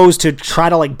he goes to try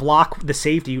to block the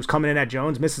safety who's coming in at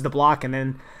Jones, misses the block, and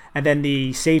then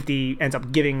the safety ends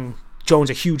up giving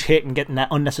Jones a huge hit and getting that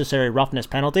unnecessary roughness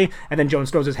penalty, and then Jones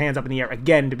throws his hands up in the air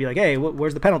again to be like, hey,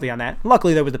 where's the penalty on that?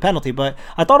 Luckily, there was the penalty, but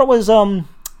I thought it was a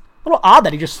little odd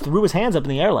that he just threw his hands up in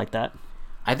the air like that.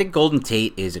 I think Golden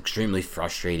Tate is extremely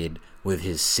frustrated with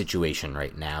his situation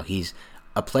right now. He's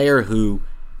a player who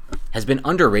has been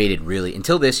underrated, really,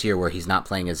 until this year where he's not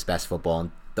playing his best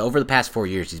football. Over the past 4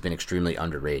 years, he's been extremely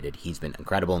underrated. He's been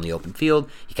incredible in the open field.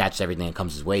 He catches everything that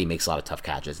comes his way. He makes a lot of tough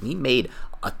catches. And he made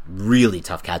a really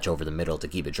tough catch over the middle to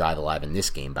keep a drive alive in this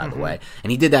game, by the way.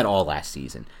 And he did that all last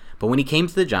season. But when he came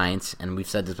to the Giants, and we've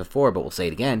said this before, but we'll say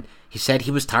it again, he said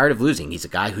he was tired of losing. He's a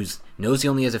guy who knows he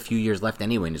only has a few years left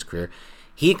anyway in his career.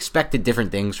 He expected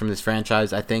different things from this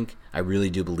franchise, I think. I really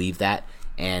do believe that.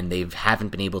 And they haven't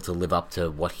been able to live up to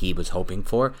what he was hoping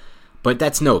for. But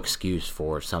that's no excuse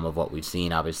for some of what we've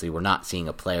seen. Obviously, we're not seeing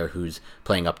a player who's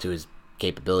playing up to his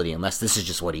capability unless this is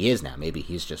just what he is now. Maybe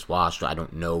he's just washed. I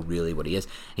don't know really what he is.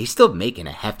 He's still making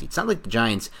a hefty. It's not like the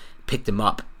Giants picked him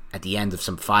up at the end of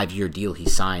some 5-year deal he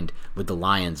signed with the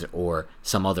Lions or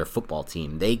some other football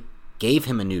team. They gave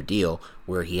him a new deal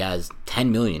where he has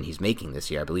 $10 million he's making this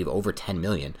year. I believe over $10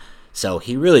 million. So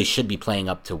he really should be playing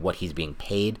up to what he's being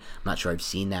paid. I'm not sure I've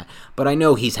seen that. But I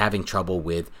know he's having trouble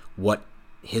with what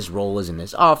his role is in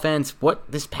this offense, what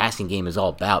this passing game is all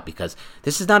about, because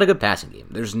this is not a good passing game.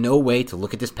 There's no way to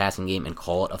look at this passing game and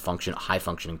call it a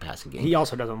high-functioning passing game. He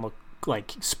also doesn't look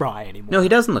like spry anymore. No, he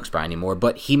doesn't look spry anymore,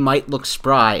 but he might look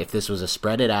spry if this was a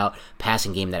spread-it-out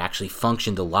passing game that actually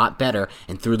functioned a lot better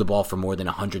and threw the ball for more than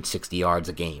 160 yards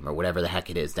a game or whatever the heck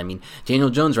it is. I mean, Daniel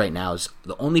Jones right now is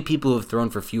the only people who have thrown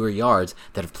for fewer yards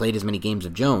that have played as many games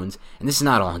of Jones, and this is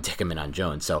not all indictment on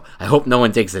Jones, so I hope no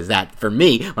one takes it as that. For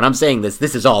me, when I'm saying this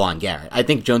is all on Garrett. I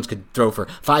think Jones could throw for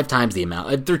 5 times the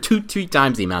amount, or 2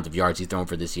 times the amount of yards he's thrown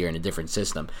for this year in a different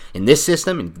system. In this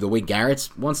system, and the way Garrett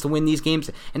wants to win these games,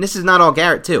 and this is not all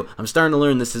Garrett too. I'm starting to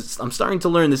learn this is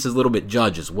a little bit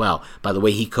Judge as well by the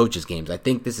way he coaches games. I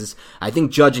think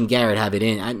Judge and Garrett have it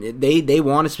in. They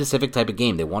want a specific type of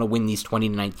game. They want to win these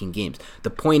 20-19 games. The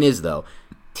point is though,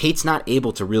 Tate's not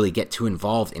able to really get too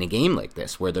involved in a game like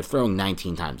this where they're throwing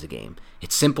 19 times a game.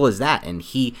 It's simple as that, and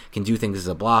he can do things as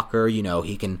a blocker.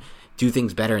 He can do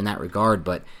things better in that regard,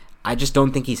 but I just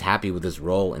don't think he's happy with his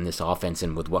role in this offense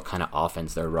and with what kind of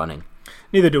offense they're running.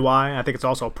 Neither do I. I think it's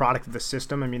also a product of the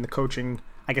system. I mean, the coaching,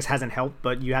 I guess, hasn't helped,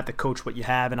 but you have to coach what you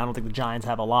have, and I don't think the Giants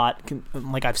have a lot,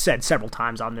 like I've said several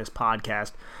times on this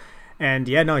podcast. And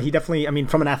yeah, no, he definitely, I mean,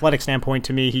 from an athletic standpoint,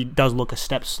 to me, he does look a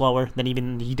step slower than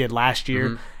even he did last year.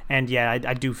 Mm-hmm. And yeah,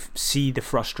 I do see the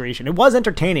frustration. It was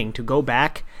entertaining to go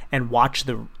back and watch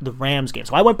the Rams game.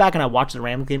 So I went back and I watched the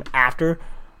Rams game after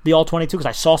the All-22 because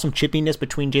I saw some chippiness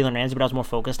between Jalen Ramsey, but I was more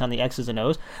focused on the X's and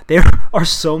O's. There are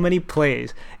so many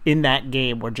plays in that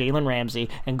game where Jalen Ramsey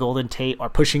and Golden Tate are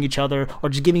pushing each other or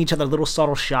just giving each other little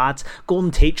subtle shots. Golden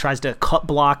Tate tries to cut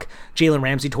block Jalen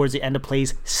Ramsey towards the end of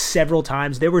plays several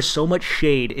times. There was so much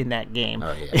shade in that game.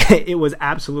 Oh, yeah. It was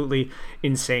absolutely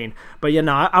insane. But yeah,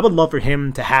 no, I would love for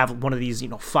him to have one of these,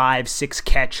 5-6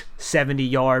 catch,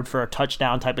 70-yard for a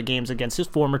touchdown type of games against his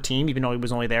former team, even though he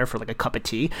was only there for like a cup of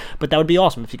tea. But that would be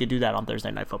awesome if you could do that on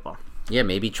Thursday Night Football. Yeah,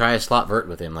 maybe try a slot vert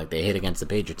with him like they hit against the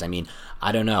Patriots. I mean,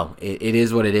 I don't know. It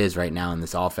is what it is right now in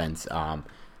this offense.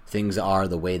 Things are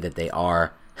the way that they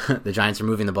are. The Giants are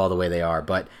moving the ball the way they are.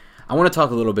 But I want to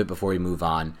talk a little bit before we move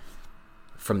on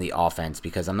from the offense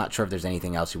because I'm not sure if there's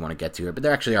anything else you want to get to here. But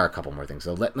there actually are a couple more things.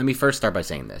 So let me first start by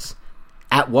saying this.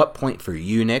 At what point for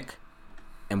you, Nick,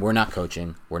 and we're not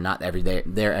coaching, we're not every day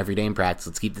in practice,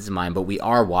 let's keep this in mind, but we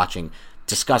are watching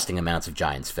disgusting amounts of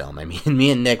Giants film. I mean, me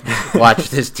and Nick watch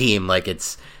this team like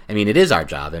it is our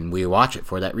job, and we watch it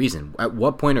for that reason. At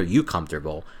what point are you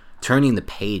comfortable turning the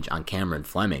page on Cameron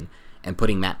Fleming and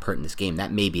putting Matt Peart in this game?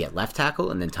 That may be at left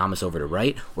tackle and then Thomas over to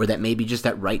right, or that may be just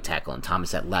at right tackle and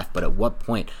Thomas at left, but at what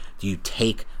point do you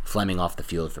take Fleming off the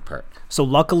field for Peart? So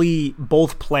luckily,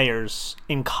 both players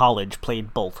in college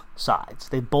played both sides.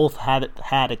 They both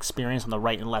had experience on the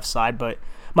right and left side, but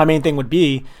my main thing would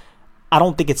be, I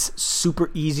don't think it's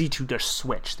super easy to just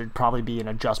switch. There'd probably be an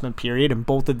adjustment period, and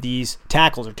both of these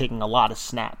tackles are taking a lot of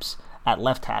snaps at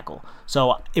left tackle.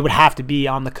 So it would have to be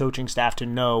on the coaching staff to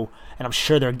know, and I'm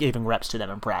sure they're giving reps to them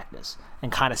in practice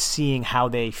and kind of seeing how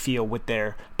they feel with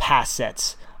their pass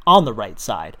sets on the right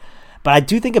side. But I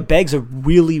do think it begs a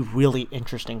really, really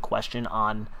interesting question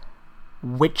on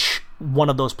which one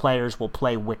of those players will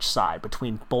play which side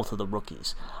between both of the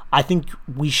rookies. I think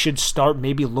we should start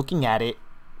maybe looking at it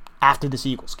after this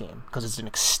Eagles game because it's an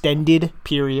extended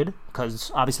period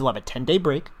because obviously they'll have a 10-day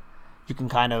break. You can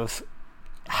kind of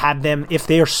have them, if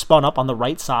they are spun up on the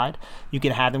right side, you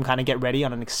can have them kind of get ready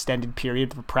on an extended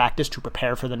period for practice to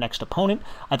prepare for the next opponent.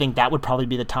 I think that would probably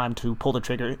be the time to pull the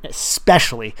trigger,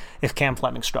 especially if Cam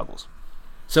Fleming struggles.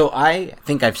 So I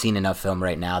think I've seen enough film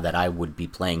right now that I would be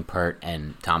playing Peart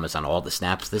and Thomas on all the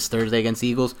snaps this Thursday against the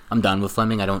Eagles. I'm done with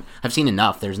Fleming. I've seen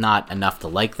enough. There's not enough to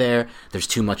like there. There's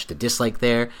too much to dislike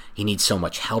there. He needs so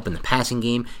much help in the passing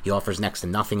game. He offers next to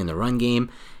nothing in the run game.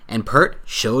 And Peart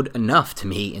showed enough to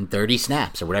me in 30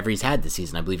 snaps or whatever he's had this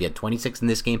season. I believe he had 26 in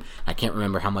this game. I can't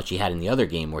remember how much he had in the other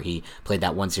game where he played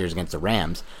that one series against the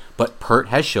Rams. But Peart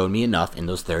has shown me enough in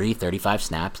those 30, 35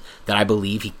 snaps that I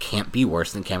believe he can't be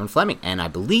worse than Cameron Fleming. And I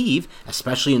believe,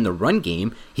 especially in the run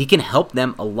game, he can help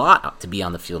them a lot to be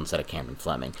on the field instead of Cameron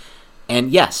Fleming. And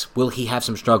yes, will he have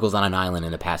some struggles on an island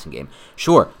in the passing game?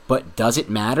 Sure, but does it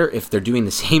matter if they're doing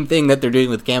the same thing that they're doing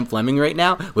with Cam Fleming right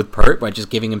now, with Peart, by just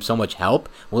giving him so much help?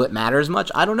 Will it matter as much?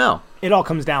 I don't know. It all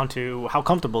comes down to how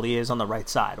comfortable he is on the right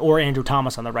side, or Andrew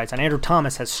Thomas on the right side. Andrew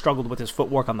Thomas has struggled with his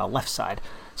footwork on the left side,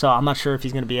 so I'm not sure if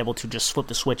he's going to be able to just flip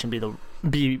the switch and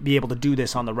be able to do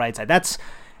this on the right side.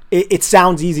 It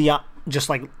sounds easy just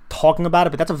like talking about it,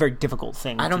 but that's a very difficult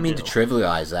thing. I don't mean to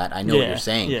trivialize that. I know what you're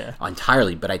saying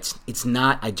entirely, but it's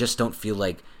not. I just don't feel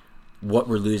like what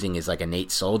we're losing is like a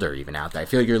Nate Solder even out there. I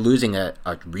feel like you're losing a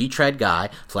retread guy,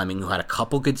 Fleming, who had a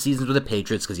couple good seasons with the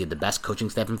Patriots because he had the best coaching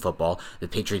staff in football. The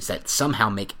Patriots that somehow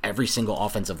make every single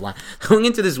offensive line. Going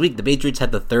into this week, the Patriots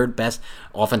had the third best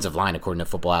offensive line according to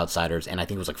Football Outsiders, and I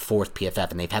think it was like fourth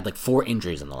PFF, and they've had like 4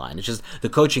 injuries on the line. It's just the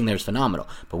coaching there is phenomenal.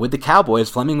 But with the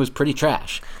Cowboys, Fleming was pretty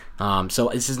trash. So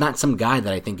this is not some guy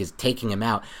that I think is taking him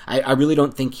out. I really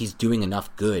don't think he's doing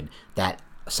enough good that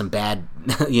some bad,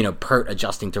 Peart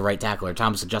adjusting to right tackle or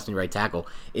Thomas adjusting to right tackle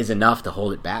is enough to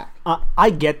hold it back.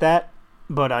 I get that,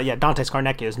 but Dante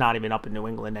Scarnecchia is not even up in New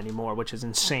England anymore, which is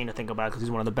insane to think about because he's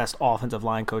one of the best offensive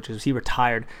line coaches. He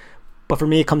retired. But for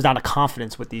me, it comes down to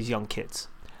confidence with these young kids.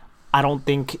 I don't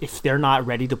think if they're not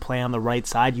ready to play on the right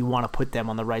side, you want to put them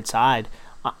on the right side,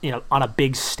 on a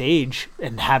big stage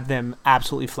and have them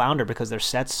absolutely flounder because their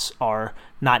sets are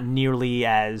not nearly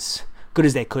as good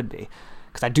as they could be.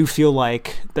 Because I do feel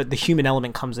like the human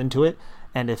element comes into it,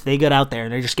 and if they get out there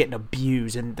and they're just getting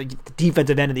abused and the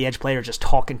defensive end of the edge player is just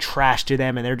talking trash to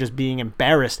them and they're just being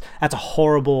embarrassed, that's a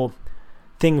horrible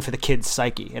thing for the kid's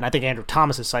psyche. And I think Andrew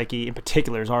Thomas's psyche in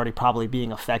particular is already probably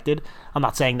being affected. I'm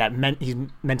not saying that he's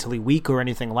mentally weak or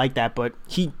anything like that, but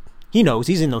he knows.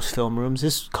 He's in those film rooms.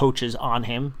 His coach is on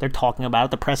him. They're talking about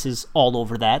it. The press is all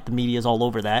over that. The media is all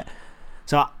over that.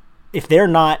 So if they're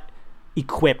not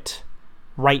equipped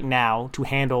right now to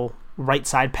handle right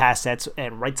side pass sets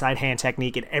and right side hand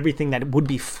technique and everything that would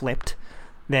be flipped,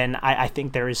 then I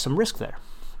think there is some risk there.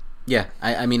 Yeah,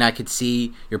 I mean, I could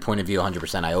see your point of view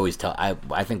 100%.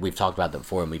 I think we've talked about that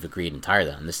before, and we've agreed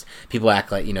entirely on this. People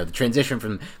act like, the transition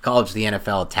from college to the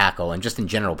NFL tackle, and just in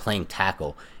general playing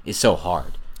tackle, is so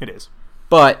hard. It is.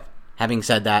 But having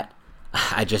said that,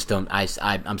 I just don't.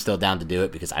 I'm still down to do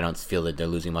it because I don't feel that they're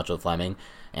losing much with Fleming,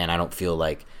 and I don't feel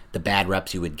like the bad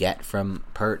reps you would get from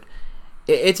Peart.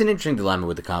 It's an interesting dilemma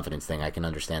with the confidence thing. I can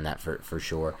understand that for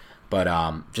sure. But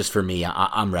just for me,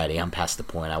 I'm ready. I'm past the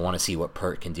point. I want to see what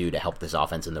Peart can do to help this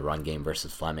offense in the run game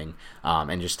versus Fleming.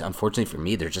 And just unfortunately for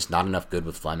me, there's just not enough good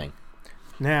with Fleming.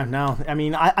 Yeah, no. I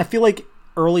mean, I feel like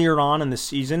earlier on in the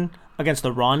season against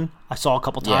the run, I saw a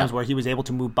couple times where he was able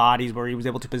to move bodies, where he was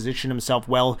able to position himself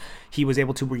well. He was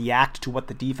able to react to what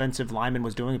the defensive lineman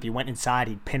was doing. If he went inside,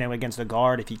 he'd pin him against the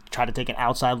guard. If he tried to take an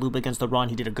outside loop against the run,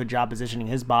 he did a good job positioning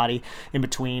his body in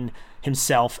between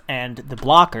himself and the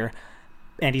blocker.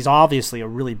 And he's obviously a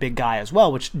really big guy as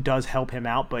well, which does help him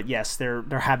out. But yes, there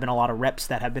have been a lot of reps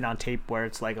that have been on tape where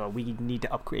it's like, oh, we need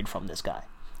to upgrade from this guy.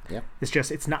 Yeah.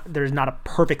 There's not a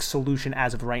perfect solution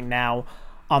as of right now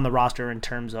on the roster in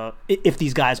terms of if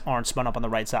these guys aren't spun up on the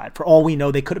right side. For all we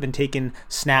know, they could have been taking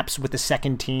snaps with the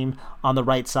second team on the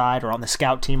right side or on the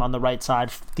scout team on the right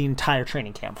side the entire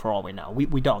training camp, for all we know.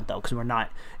 We don't, though, because we're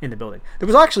not in the building. There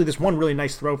was actually this one really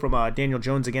nice throw from Daniel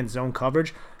Jones against zone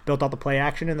coverage, built out the play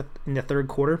action in the third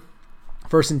quarter.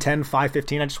 1st and 10,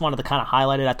 5:15. I just wanted to kind of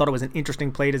highlight it. I thought it was an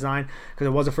interesting play design because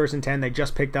it was a 1st and 10. They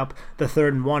just picked up the 3rd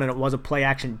and 1, and it was a play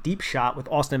action deep shot with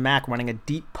Austin Mack running a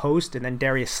deep post and then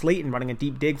Darius Slayton running a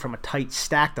deep dig from a tight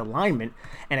stacked alignment.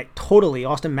 And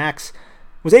Austin Mack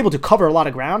was able to cover a lot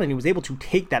of ground, and he was able to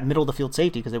take that middle of the field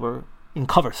safety because they were in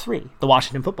cover 3, the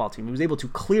Washington football team. He was able to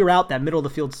clear out that middle of the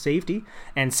field safety,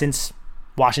 and since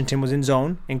Washington was in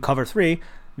zone in cover 3,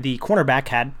 the cornerback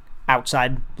had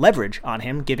outside leverage on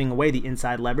him, giving away the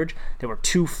inside leverage. There were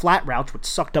 2 flat routes which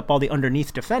sucked up all the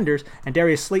underneath defenders, and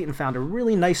Darius Slayton found a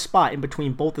really nice spot in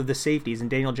between both of the safeties, and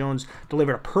Daniel Jones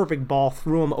delivered a perfect ball,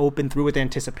 threw him open, threw with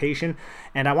anticipation.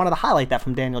 And I wanted to highlight that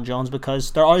from Daniel Jones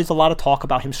because there always a lot of talk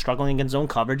about him struggling against zone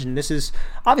coverage, and this is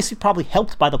obviously probably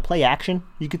helped by the play action,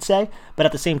 you could say, but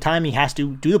at the same time he has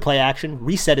to do the play action,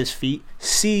 reset his feet,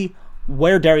 see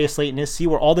where Darius Slayton is, see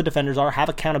where all the defenders are, have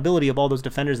accountability of all those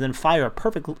defenders, then fire a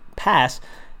perfect pass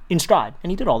in stride.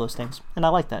 And he did all those things, and I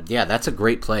like that. Yeah, that's a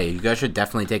great play. You guys should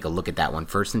definitely take a look at that one.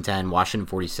 1st and 10, Washington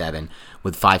 47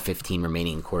 with 5:15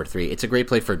 remaining in quarter 3. It's a great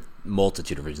play for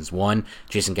multitude of reasons. One,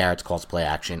 Jason Garrett's calls play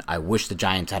action. I wish the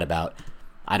Giants had about,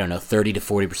 30 to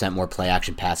 40% more play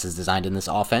action passes designed in this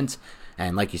offense.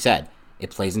 And like you said, it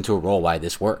plays into a role why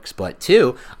this works. But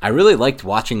 2, I really liked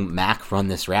watching Mack run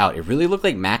this route. It really looked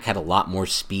like Mack had a lot more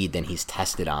speed than he's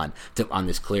tested on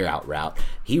this clear out route.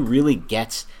 He really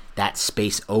gets that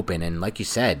space open, and like you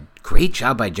said, great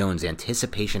job by Jones.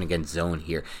 Anticipation against zone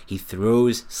here. He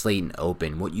throws Slayton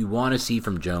open. What you want to see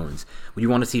from Jones, what you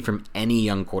want to see from any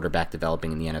young quarterback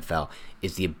developing in the NFL,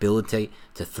 is the ability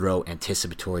to throw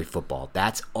anticipatory football.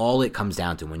 That's all it comes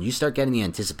down to. When you start getting the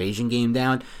anticipation game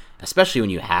down, especially when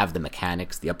you have the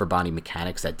mechanics, the upper body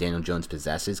mechanics that Daniel Jones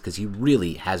possesses, because he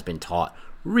really has been taught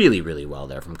really, really well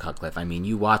there from Cutcliffe. I mean,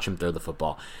 you watch him throw the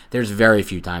football. There's very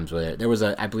few times where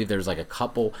I believe there was like a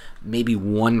couple, maybe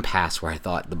one pass where I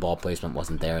thought the ball placement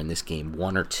wasn't there in this game,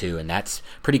 1 or 2, and that's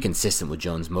pretty consistent with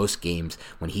Jones. Most games,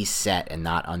 when he's set and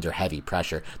not under heavy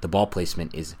pressure, the ball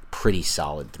placement is pretty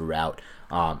solid throughout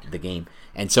the game.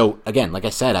 And so, again, like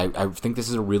I said, I think this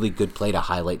is a really good play to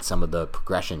highlight some of the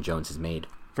progression Jones has made.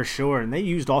 For sure, and they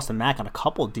used Austin Mack on a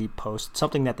couple deep posts,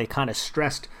 something that they kind of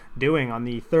stressed doing on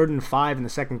the 3rd and 5 in the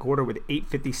second quarter with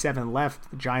 8:57 left.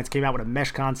 The Giants came out with a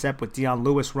mesh concept with Dion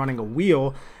Lewis running a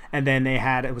wheel, and then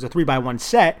it was a 3-by-1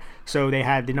 set, so they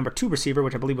had the number 2 receiver,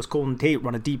 which I believe was Colton Tate,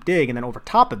 run a deep dig, and then over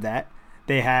top of that,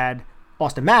 they had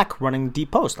Austin Mack running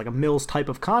deep post, like a Mills type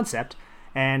of concept,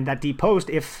 and that deep post,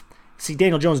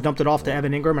 Daniel Jones dumped it off to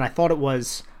Evan Ingram, and I thought it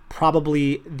was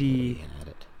probably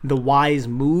the wise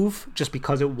move just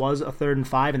because it was a 3rd and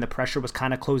 5 and the pressure was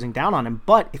kind of closing down on him.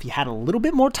 But if he had a little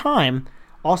bit more time,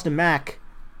 Austin Mack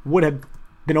would have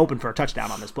been open for a touchdown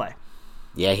on this play.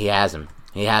 Yeah, he has him.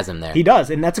 He has him there. He does,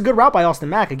 and that's a good route by Austin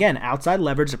Mack. Again, outside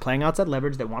leverage. They're playing outside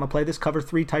leverage. They want to play this cover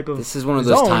 3 type of This is one of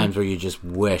those times where you just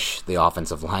wish the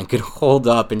offensive line could hold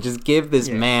up and just give this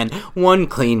man one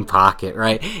clean pocket,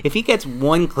 right? If he gets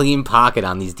one clean pocket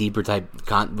on these deeper type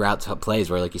route plays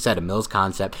where, like you said, a Mills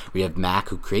concept, where you have Mack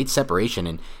who creates separation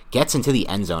and gets into the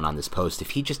end zone on this post.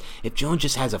 If Jones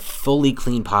just has a fully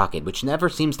clean pocket, which never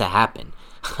seems to happen.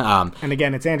 And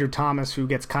again, it's Andrew Thomas who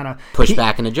gets kind of pushed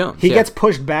back into Jones. He gets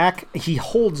pushed back. He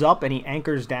holds up and he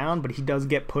anchors down, but he does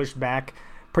get pushed back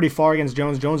pretty far against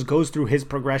Jones. Jones goes through his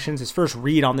progressions. His first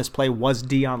read on this play was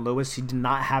Dion Lewis. He did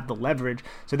not have the leverage.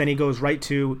 So then he goes right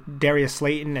to Darius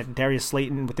Slayton, and Darius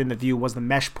Slayton within the view was the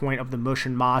mesh point of the mush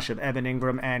and mosh of Evan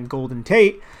Ingram and Golden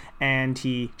Tate. And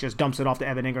he just dumps it off to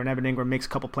Evan Ingram. Evan Ingram makes a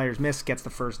couple players miss, gets the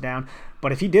first down.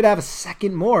 But if he did have a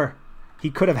second more, he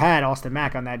could have had Austin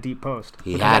Mack on that deep post.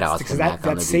 He had Austin Mack on the deep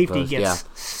post. That safety gets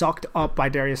sucked up by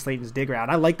Darius Slayton's dig route.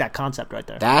 I like that concept right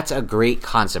there. That's a great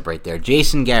concept right there.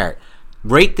 Jason Garrett,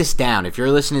 write this down. If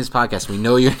you're listening to this podcast, we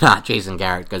know you're not Jason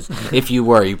Garrett, because if you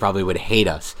were, you probably would hate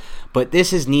us. But this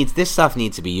stuff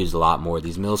needs to be used a lot more.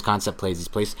 These Mills concept plays, these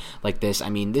plays like this. I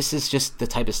mean, this is just the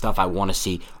type of stuff I want to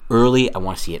see early. I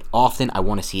want to see it often. I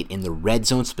want to see it in the red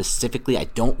zone specifically. I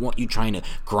don't want you trying to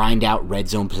grind out red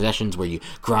zone possessions where you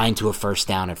grind to a first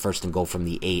down at 1st and goal from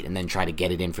the 8 and then try to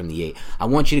get it in from the 8. I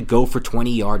want you to go for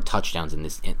 20-yard touchdowns in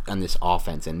this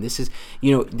offense. And this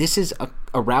is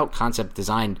a route concept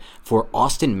designed for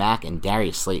Austin Mack and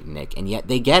Darius Slayton, Nick, and yet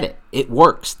they get it. It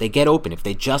works. They get open. If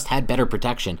they just had better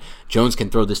protection, Jones can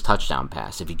throw this touchdown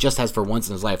pass. If he just has for once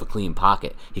in his life a clean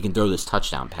pocket, he can throw this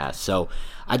touchdown pass. So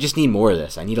I just need more of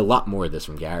this. I need a lot more of this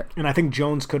from Garrett. And I think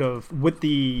Jones could have, with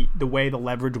the way the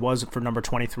leverage was for number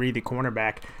 23, the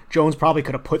cornerback, Jones probably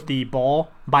could have put the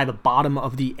ball by the bottom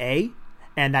of the A,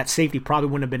 and that safety probably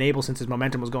wouldn't have been able, since his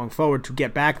momentum was going forward, to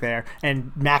get back there.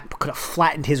 And Mack could have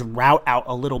flattened his route out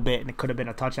a little bit, and it could have been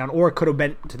a touchdown, or it could have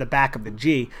been to the back of the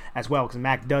G as well, because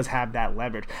Mack does have that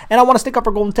leverage. And I want to stick up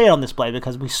for Golden Tate on this play,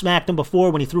 because we smacked him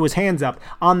before when he threw his hands up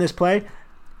on this play.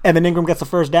 Evan Ingram gets the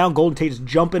first down. Golden Tate's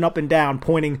jumping up and down,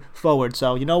 pointing forward.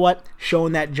 So, you know what?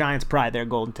 Showing that Giants pride there,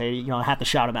 Golden Tate. I have to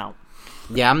shout him out.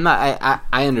 Yeah, I'm not.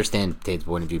 I understand Tate's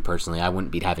point of view personally. I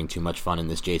wouldn't be having too much fun in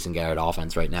this Jason Garrett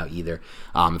offense right now either,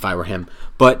 if I were him.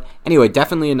 But anyway,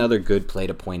 definitely another good play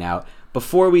to point out.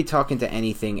 Before we talk into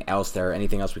anything else there,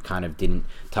 anything else we kind of didn't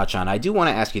touch on, I do want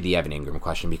to ask you the Evan Ingram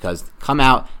question, because come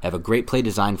out, have a great play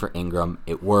design for Ingram.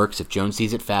 It works. If Jones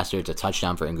sees it faster, it's a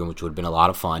touchdown for Ingram, which would have been a lot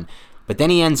of fun. But then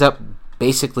he ends up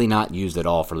basically not used at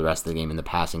all for the rest of the game in the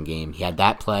passing game. He had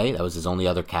that play. That was his only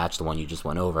other catch, the one you just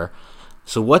went over.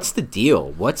 So what's the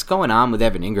deal? What's going on with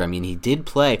Evan Ingram? I mean, he did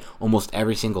play almost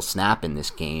every single snap in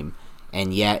this game,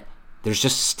 and yet there's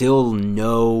just still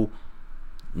no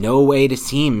way, it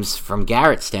seems, from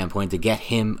Garrett's standpoint, to get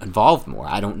him involved more.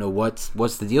 I don't know what's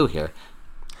the deal here.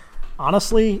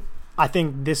 Honestly, I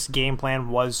think this game plan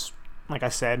was, like I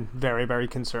said, very, very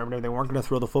conservative. They weren't going to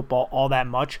throw the football all that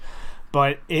much,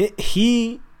 but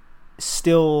he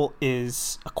still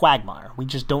is a quagmire. We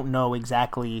just don't know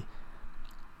exactly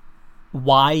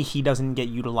why he doesn't get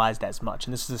utilized as much.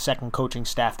 And this is the second coaching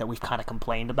staff that we've kind of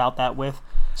complained about that with.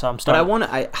 So I'm starting.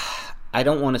 But I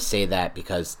don't want to say that,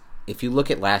 because if you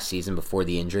look at last season before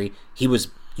the injury, he was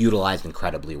utilized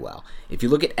incredibly well. If you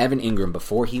look at Evan Ingram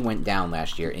before he went down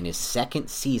last year, in his second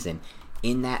season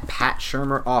in that Pat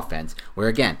Shurmur offense, where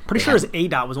again, pretty sure his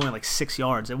ADOT was only like 6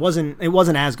 yards. It wasn't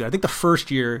as good. I think the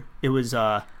first year it was.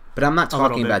 But I'm not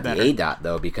talking about the ADOT,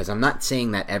 though, because I'm not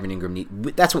saying that Evan Ingram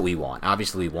that's what we want.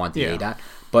 Obviously, we want the ADOT.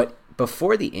 But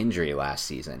before the injury last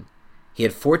season, he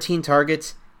had 14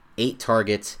 targets, 8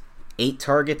 targets, 8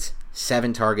 targets,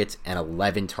 7 targets, and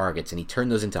 11 targets. And he turned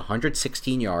those into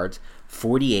 116 yards,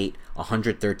 48,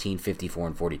 113, 54,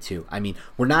 and 42. I mean,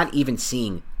 we're not even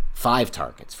seeing 5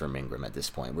 targets from Ingram at this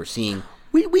point. We're seeing...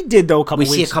 We did, though, a couple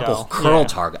weeks ago. We see a couple curl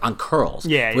target on curls.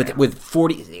 With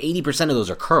 80% of those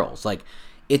are curls. Like...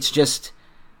 It's just,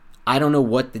 I don't know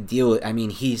what the deal is. I mean,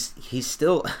 he's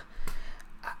still,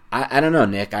 I don't know,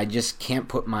 Nick. I just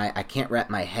can't wrap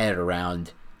my head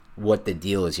around what the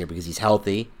deal is here, because he's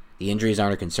healthy. The injuries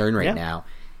aren't a concern right now,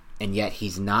 and yet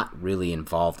he's not really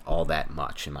involved all that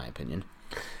much, in my opinion.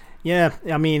 Yeah,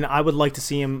 I mean, I would like to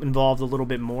see him involved a little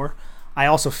bit more. I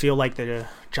also feel like the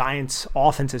Giants'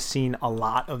 offense has seen a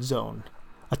lot of zone.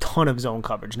 a ton of zone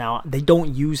coverage. Now, they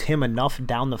don't use him enough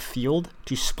down the field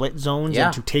to split zones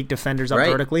and to take defenders up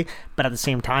vertically, but at the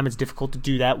same time, it's difficult to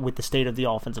do that with the state of the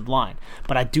offensive line.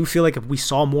 But I do feel like if we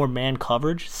saw more man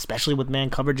coverage, especially with man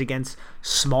coverage against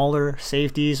smaller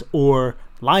safeties or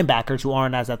linebackers who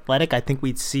aren't as athletic, I think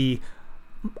we'd see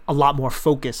a lot more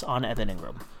focus on Evan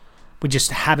Ingram. We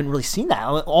just haven't really seen that.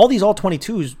 All these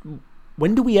All-22s,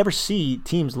 when do we ever see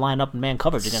teams line up in man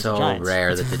coverage against the Giants? So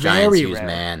rare that the Giants use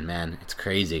man. It's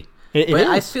crazy. But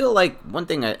I feel like one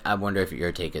thing I wonder if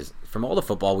your take is, from all the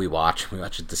football we watch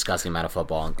a disgusting amount of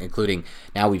football, including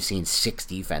now we've seen 6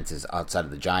 defenses outside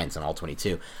of the Giants in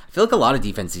All-22. I feel like a lot of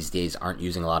defense these days aren't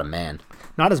using a lot of man.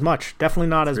 Not as much. Definitely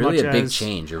not as much as... Really a big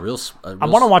change. I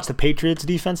want to watch the Patriots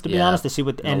defense, to be honest, to see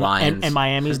what... And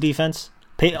Miami's defense.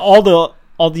 All the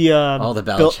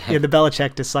Belichick. The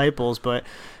Belichick disciples, but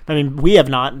I mean, we have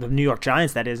not, the New York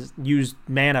Giants, that is, used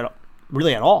man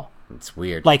at all. It's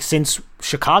weird. Like since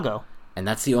Chicago. And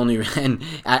that's the only, and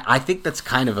I think that's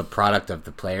kind of a product of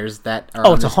the players that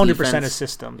are it's 100% a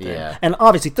system thing. Yeah. And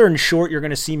obviously, 3rd and short, you're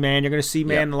going to see man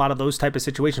in a lot of those type of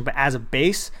situations, but as a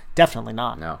base, definitely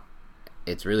not. No.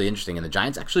 It's really interesting, and the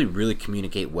Giants actually really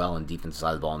communicate well on defensive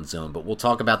side of the ball in zone, but we'll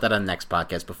talk about that on the next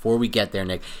podcast. Before we get there,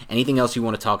 Nick, anything else you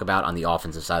want to talk about on the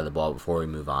offensive side of the ball before we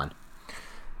move on?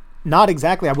 Not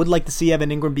exactly. I would like to see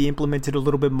Evan Ingram be implemented a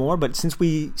little bit more, but since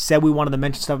we said we wanted to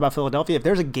mention stuff about Philadelphia, if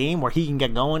there's a game where he can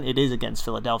get going, it is against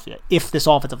Philadelphia, if this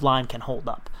offensive line can hold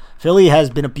up. Philly has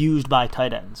been abused by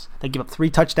tight ends. They give up 3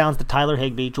 touchdowns to Tyler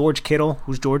Higbee. George Kittle,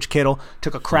 who's George Kittle,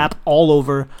 took a crap all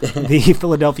over the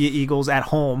Philadelphia Eagles at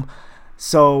home.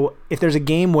 So if there's a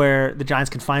game where the Giants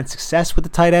can find success with the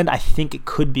tight end, I think it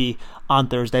could be on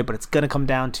Thursday, but it's going to come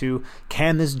down to,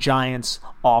 can this Giants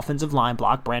offensive line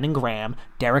block Brandon Graham,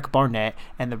 Derek Barnett,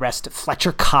 and the rest,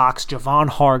 Fletcher Cox, Javon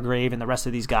Hargrave, and the rest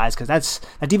of these guys, because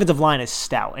that defensive line is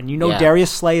stout. And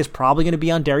Darius Slay is probably going to be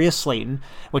on Darius Slayton,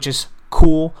 which is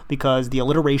cool because the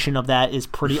alliteration of that is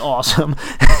pretty awesome.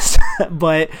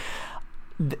 But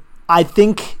I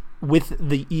think with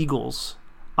the Eagles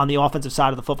on the offensive side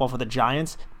of the football for the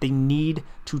Giants, they need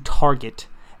to target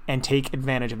and take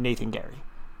advantage of Nathan Gerry,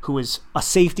 who is a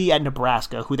safety at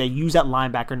Nebraska, who they use at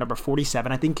linebacker, number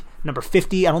 47. I think number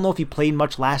 50, I don't know if he played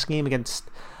much last game against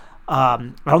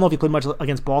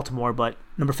Baltimore, but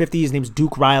number 50, his name's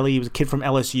Duke Riley. He was a kid from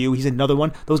LSU. He's another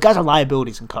one. Those guys are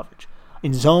liabilities in coverage,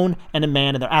 in zone and in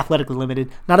man, and they're athletically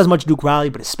limited. Not as much Duke Riley,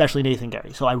 but especially Nathan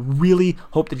Gerry. So I really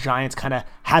hope the Giants kind of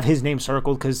have his name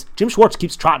circled, because Jim Schwartz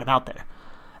keeps trotting him out there.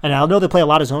 And I know they play a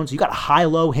lot of zones, so you got to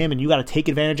high-low him, and you got to take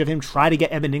advantage of him, try to get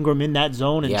Evan Ingram in that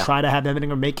zone, and try to have Evan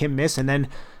Ingram make him miss, and then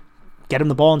get him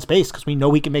the ball in space, because we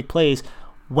know he can make plays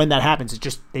when that happens. It's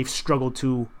just they've struggled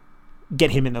to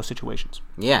get him in those situations.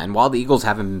 Yeah, and while the Eagles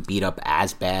haven't been beat up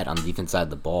as bad on the defense side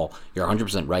of the ball, you're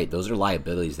 100% right. Those are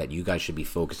liabilities that you guys should be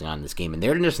focusing on in this game, and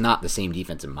they're just not the same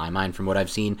defense in my mind from what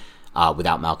I've seen.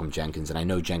 Without Malcolm Jenkins, and I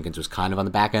know Jenkins was kind of on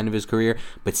the back end of his career,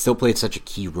 but still played such a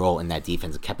key role in that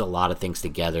defense. It kept a lot of things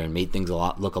together and made things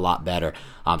look a lot better.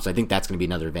 So I think that's going to be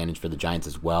another advantage for the Giants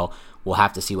as well. We'll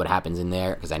have to see what happens in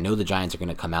there, because I know the Giants are going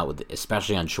to come out with,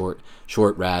 especially on short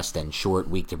rest and short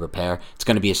week to prepare, it's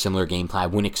going to be a similar game plan. I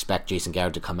wouldn't expect Jason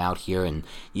Garrett to come out here and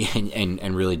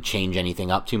really change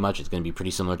anything up too much. It's going to be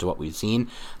pretty similar to what we've seen.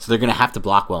 So they're going to have to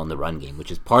block well in the run game,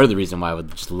 which is part of the reason why I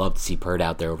would just love to see Peart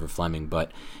out there over Fleming.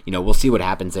 But we'll see what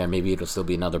happens there. Maybe it'll still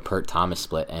be another Peart Thomas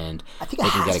split, and I think they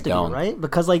can get it going, right?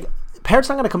 Because Peart's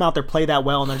not going to come out there, play that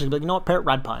well, and then just be like, you know what, Peart,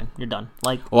 ride Pine, you're done.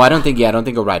 I don't think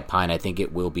he'll ride Pine. I think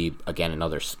it will be, again,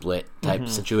 another split type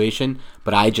situation.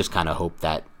 But I just kind of hope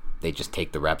that they just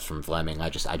take the reps from Fleming.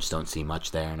 I just don't see much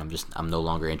there, and I'm no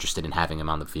longer interested in having him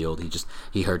on the field.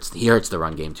 He hurts the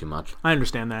run game too much. I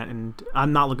understand that, and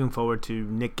I'm not looking forward to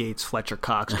Nick Gates, Fletcher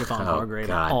Cox, Javon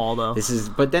Hargrave at all, though.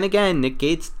 But then again, Nick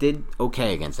Gates did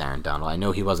okay against Aaron Donald. I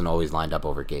know he wasn't always lined up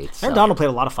over Gates. Aaron Donald played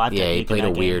a lot of 5 he played a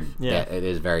weird. Yeah, it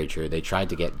is very true. They tried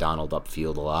to get Donald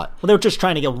upfield a lot. Well, they were just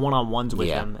trying to get one-on-ones with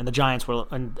him, and the Giants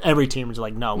and every team was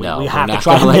like, no, we have to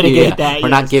try to mitigate that. We're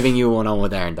not giving you a one-on-one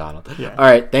with Aaron Donald. Yeah. All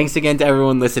right, thanks again to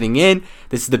everyone listening in.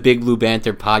 This is the Big Blue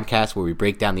Banter podcast, where we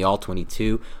break down the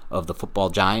All-22 of the football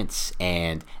Giants.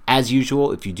 And as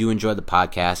usual, if you do enjoy the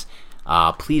podcast,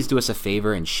 please do us a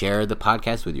favor and share the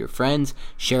podcast with your friends.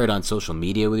 Share it on social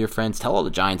media with your friends. Tell all the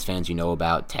Giants fans you know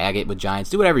about. Tag it with Giants.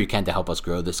 Do whatever you can to help us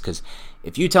grow this, because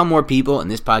if you tell more people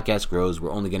and this podcast grows,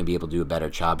 we're only going to be able to do a better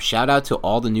job. Shout out to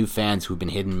all the new fans who've been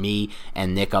hitting me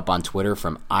and Nick up on Twitter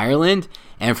from Ireland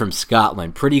and from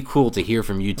Scotland. Pretty cool to hear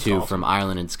from you two from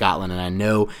Ireland and Scotland. And I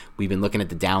know we've been looking at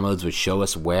the downloads, which show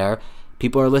us where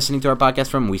people are listening to our podcast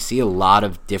from. We see a lot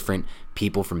of different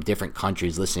people from different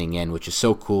countries listening in, which is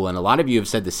so cool. And a lot of you have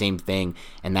said the same thing,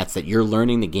 and that's that you're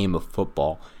learning the game of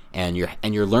football. And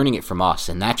you're learning it from us,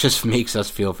 and that just makes us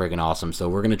feel freaking awesome. So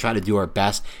we're going to try to do our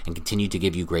best and continue to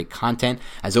give you great content.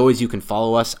 As always, you can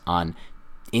follow us on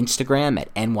Instagram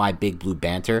at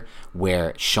NYBigBlueBanter,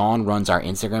 where Sean runs our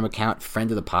Instagram account.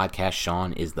 Friend of the podcast,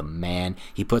 Sean is the man.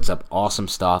 He puts up awesome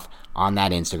stuff on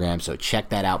that Instagram, so check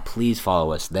that out. Please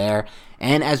follow us there.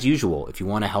 And as usual, if you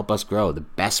want to help us grow, the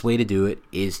best way to do it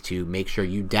is to make sure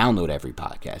you download every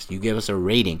podcast. You give us a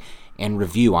rating and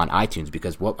review on iTunes,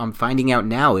 because what I'm finding out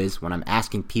now is when I'm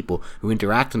asking people who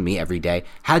interact with me every day,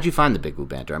 how'd you find the Big Blue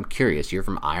Banter? I'm curious. You're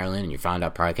from Ireland and you found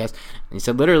our podcast. And he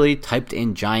said literally typed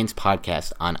in Giants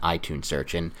podcast on iTunes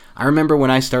search. And I remember when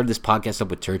I started this podcast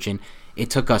up with Turchin, it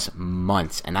took us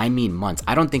months, and I mean months.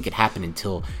 I don't think it happened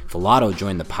until Filato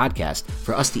joined the podcast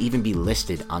for us to even be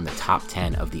listed on the top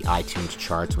 10 of the iTunes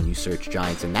charts when you search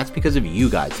Giants. And that's because of you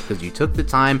guys, because you took the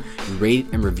time, you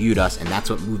rated and reviewed us, and that's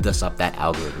what moved us up that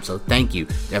algorithm. So thank you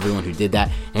to everyone who did that.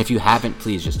 And if you haven't,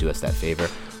 please just do us that favor.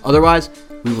 Otherwise,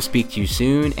 we will speak to you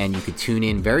soon, and you can tune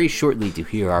in very shortly to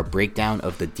hear our breakdown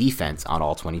of the defense on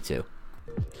All-22.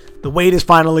 The wait is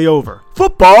finally over.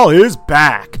 Football is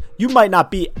back. You might not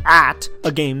be at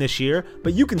a game this year,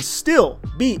 but you can still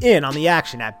be in on the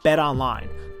action at BetOnline.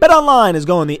 BetOnline is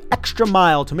going the extra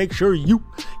mile to make sure you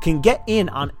can get in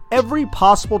on every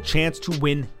possible chance to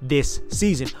win this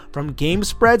season. From game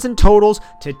spreads and totals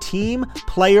to team,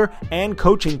 player, and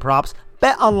coaching props,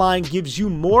 BetOnline gives you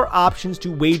more options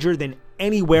to wager than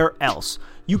anywhere else.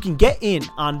 You can get in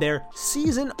on their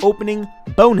season opening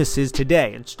bonuses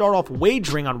today and start off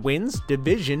wagering on wins,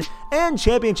 division, and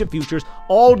championship futures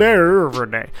all day,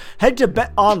 every day. Head to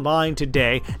BetOnline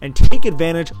today and take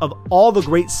advantage of all the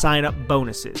great sign-up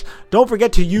bonuses. Don't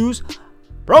forget to use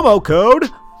promo code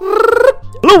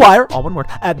BlueWire, all one word,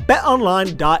 at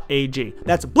betonline.ag.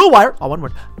 That's BlueWire, all one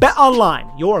word.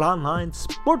 BetOnline, your online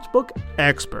sportsbook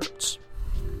experts.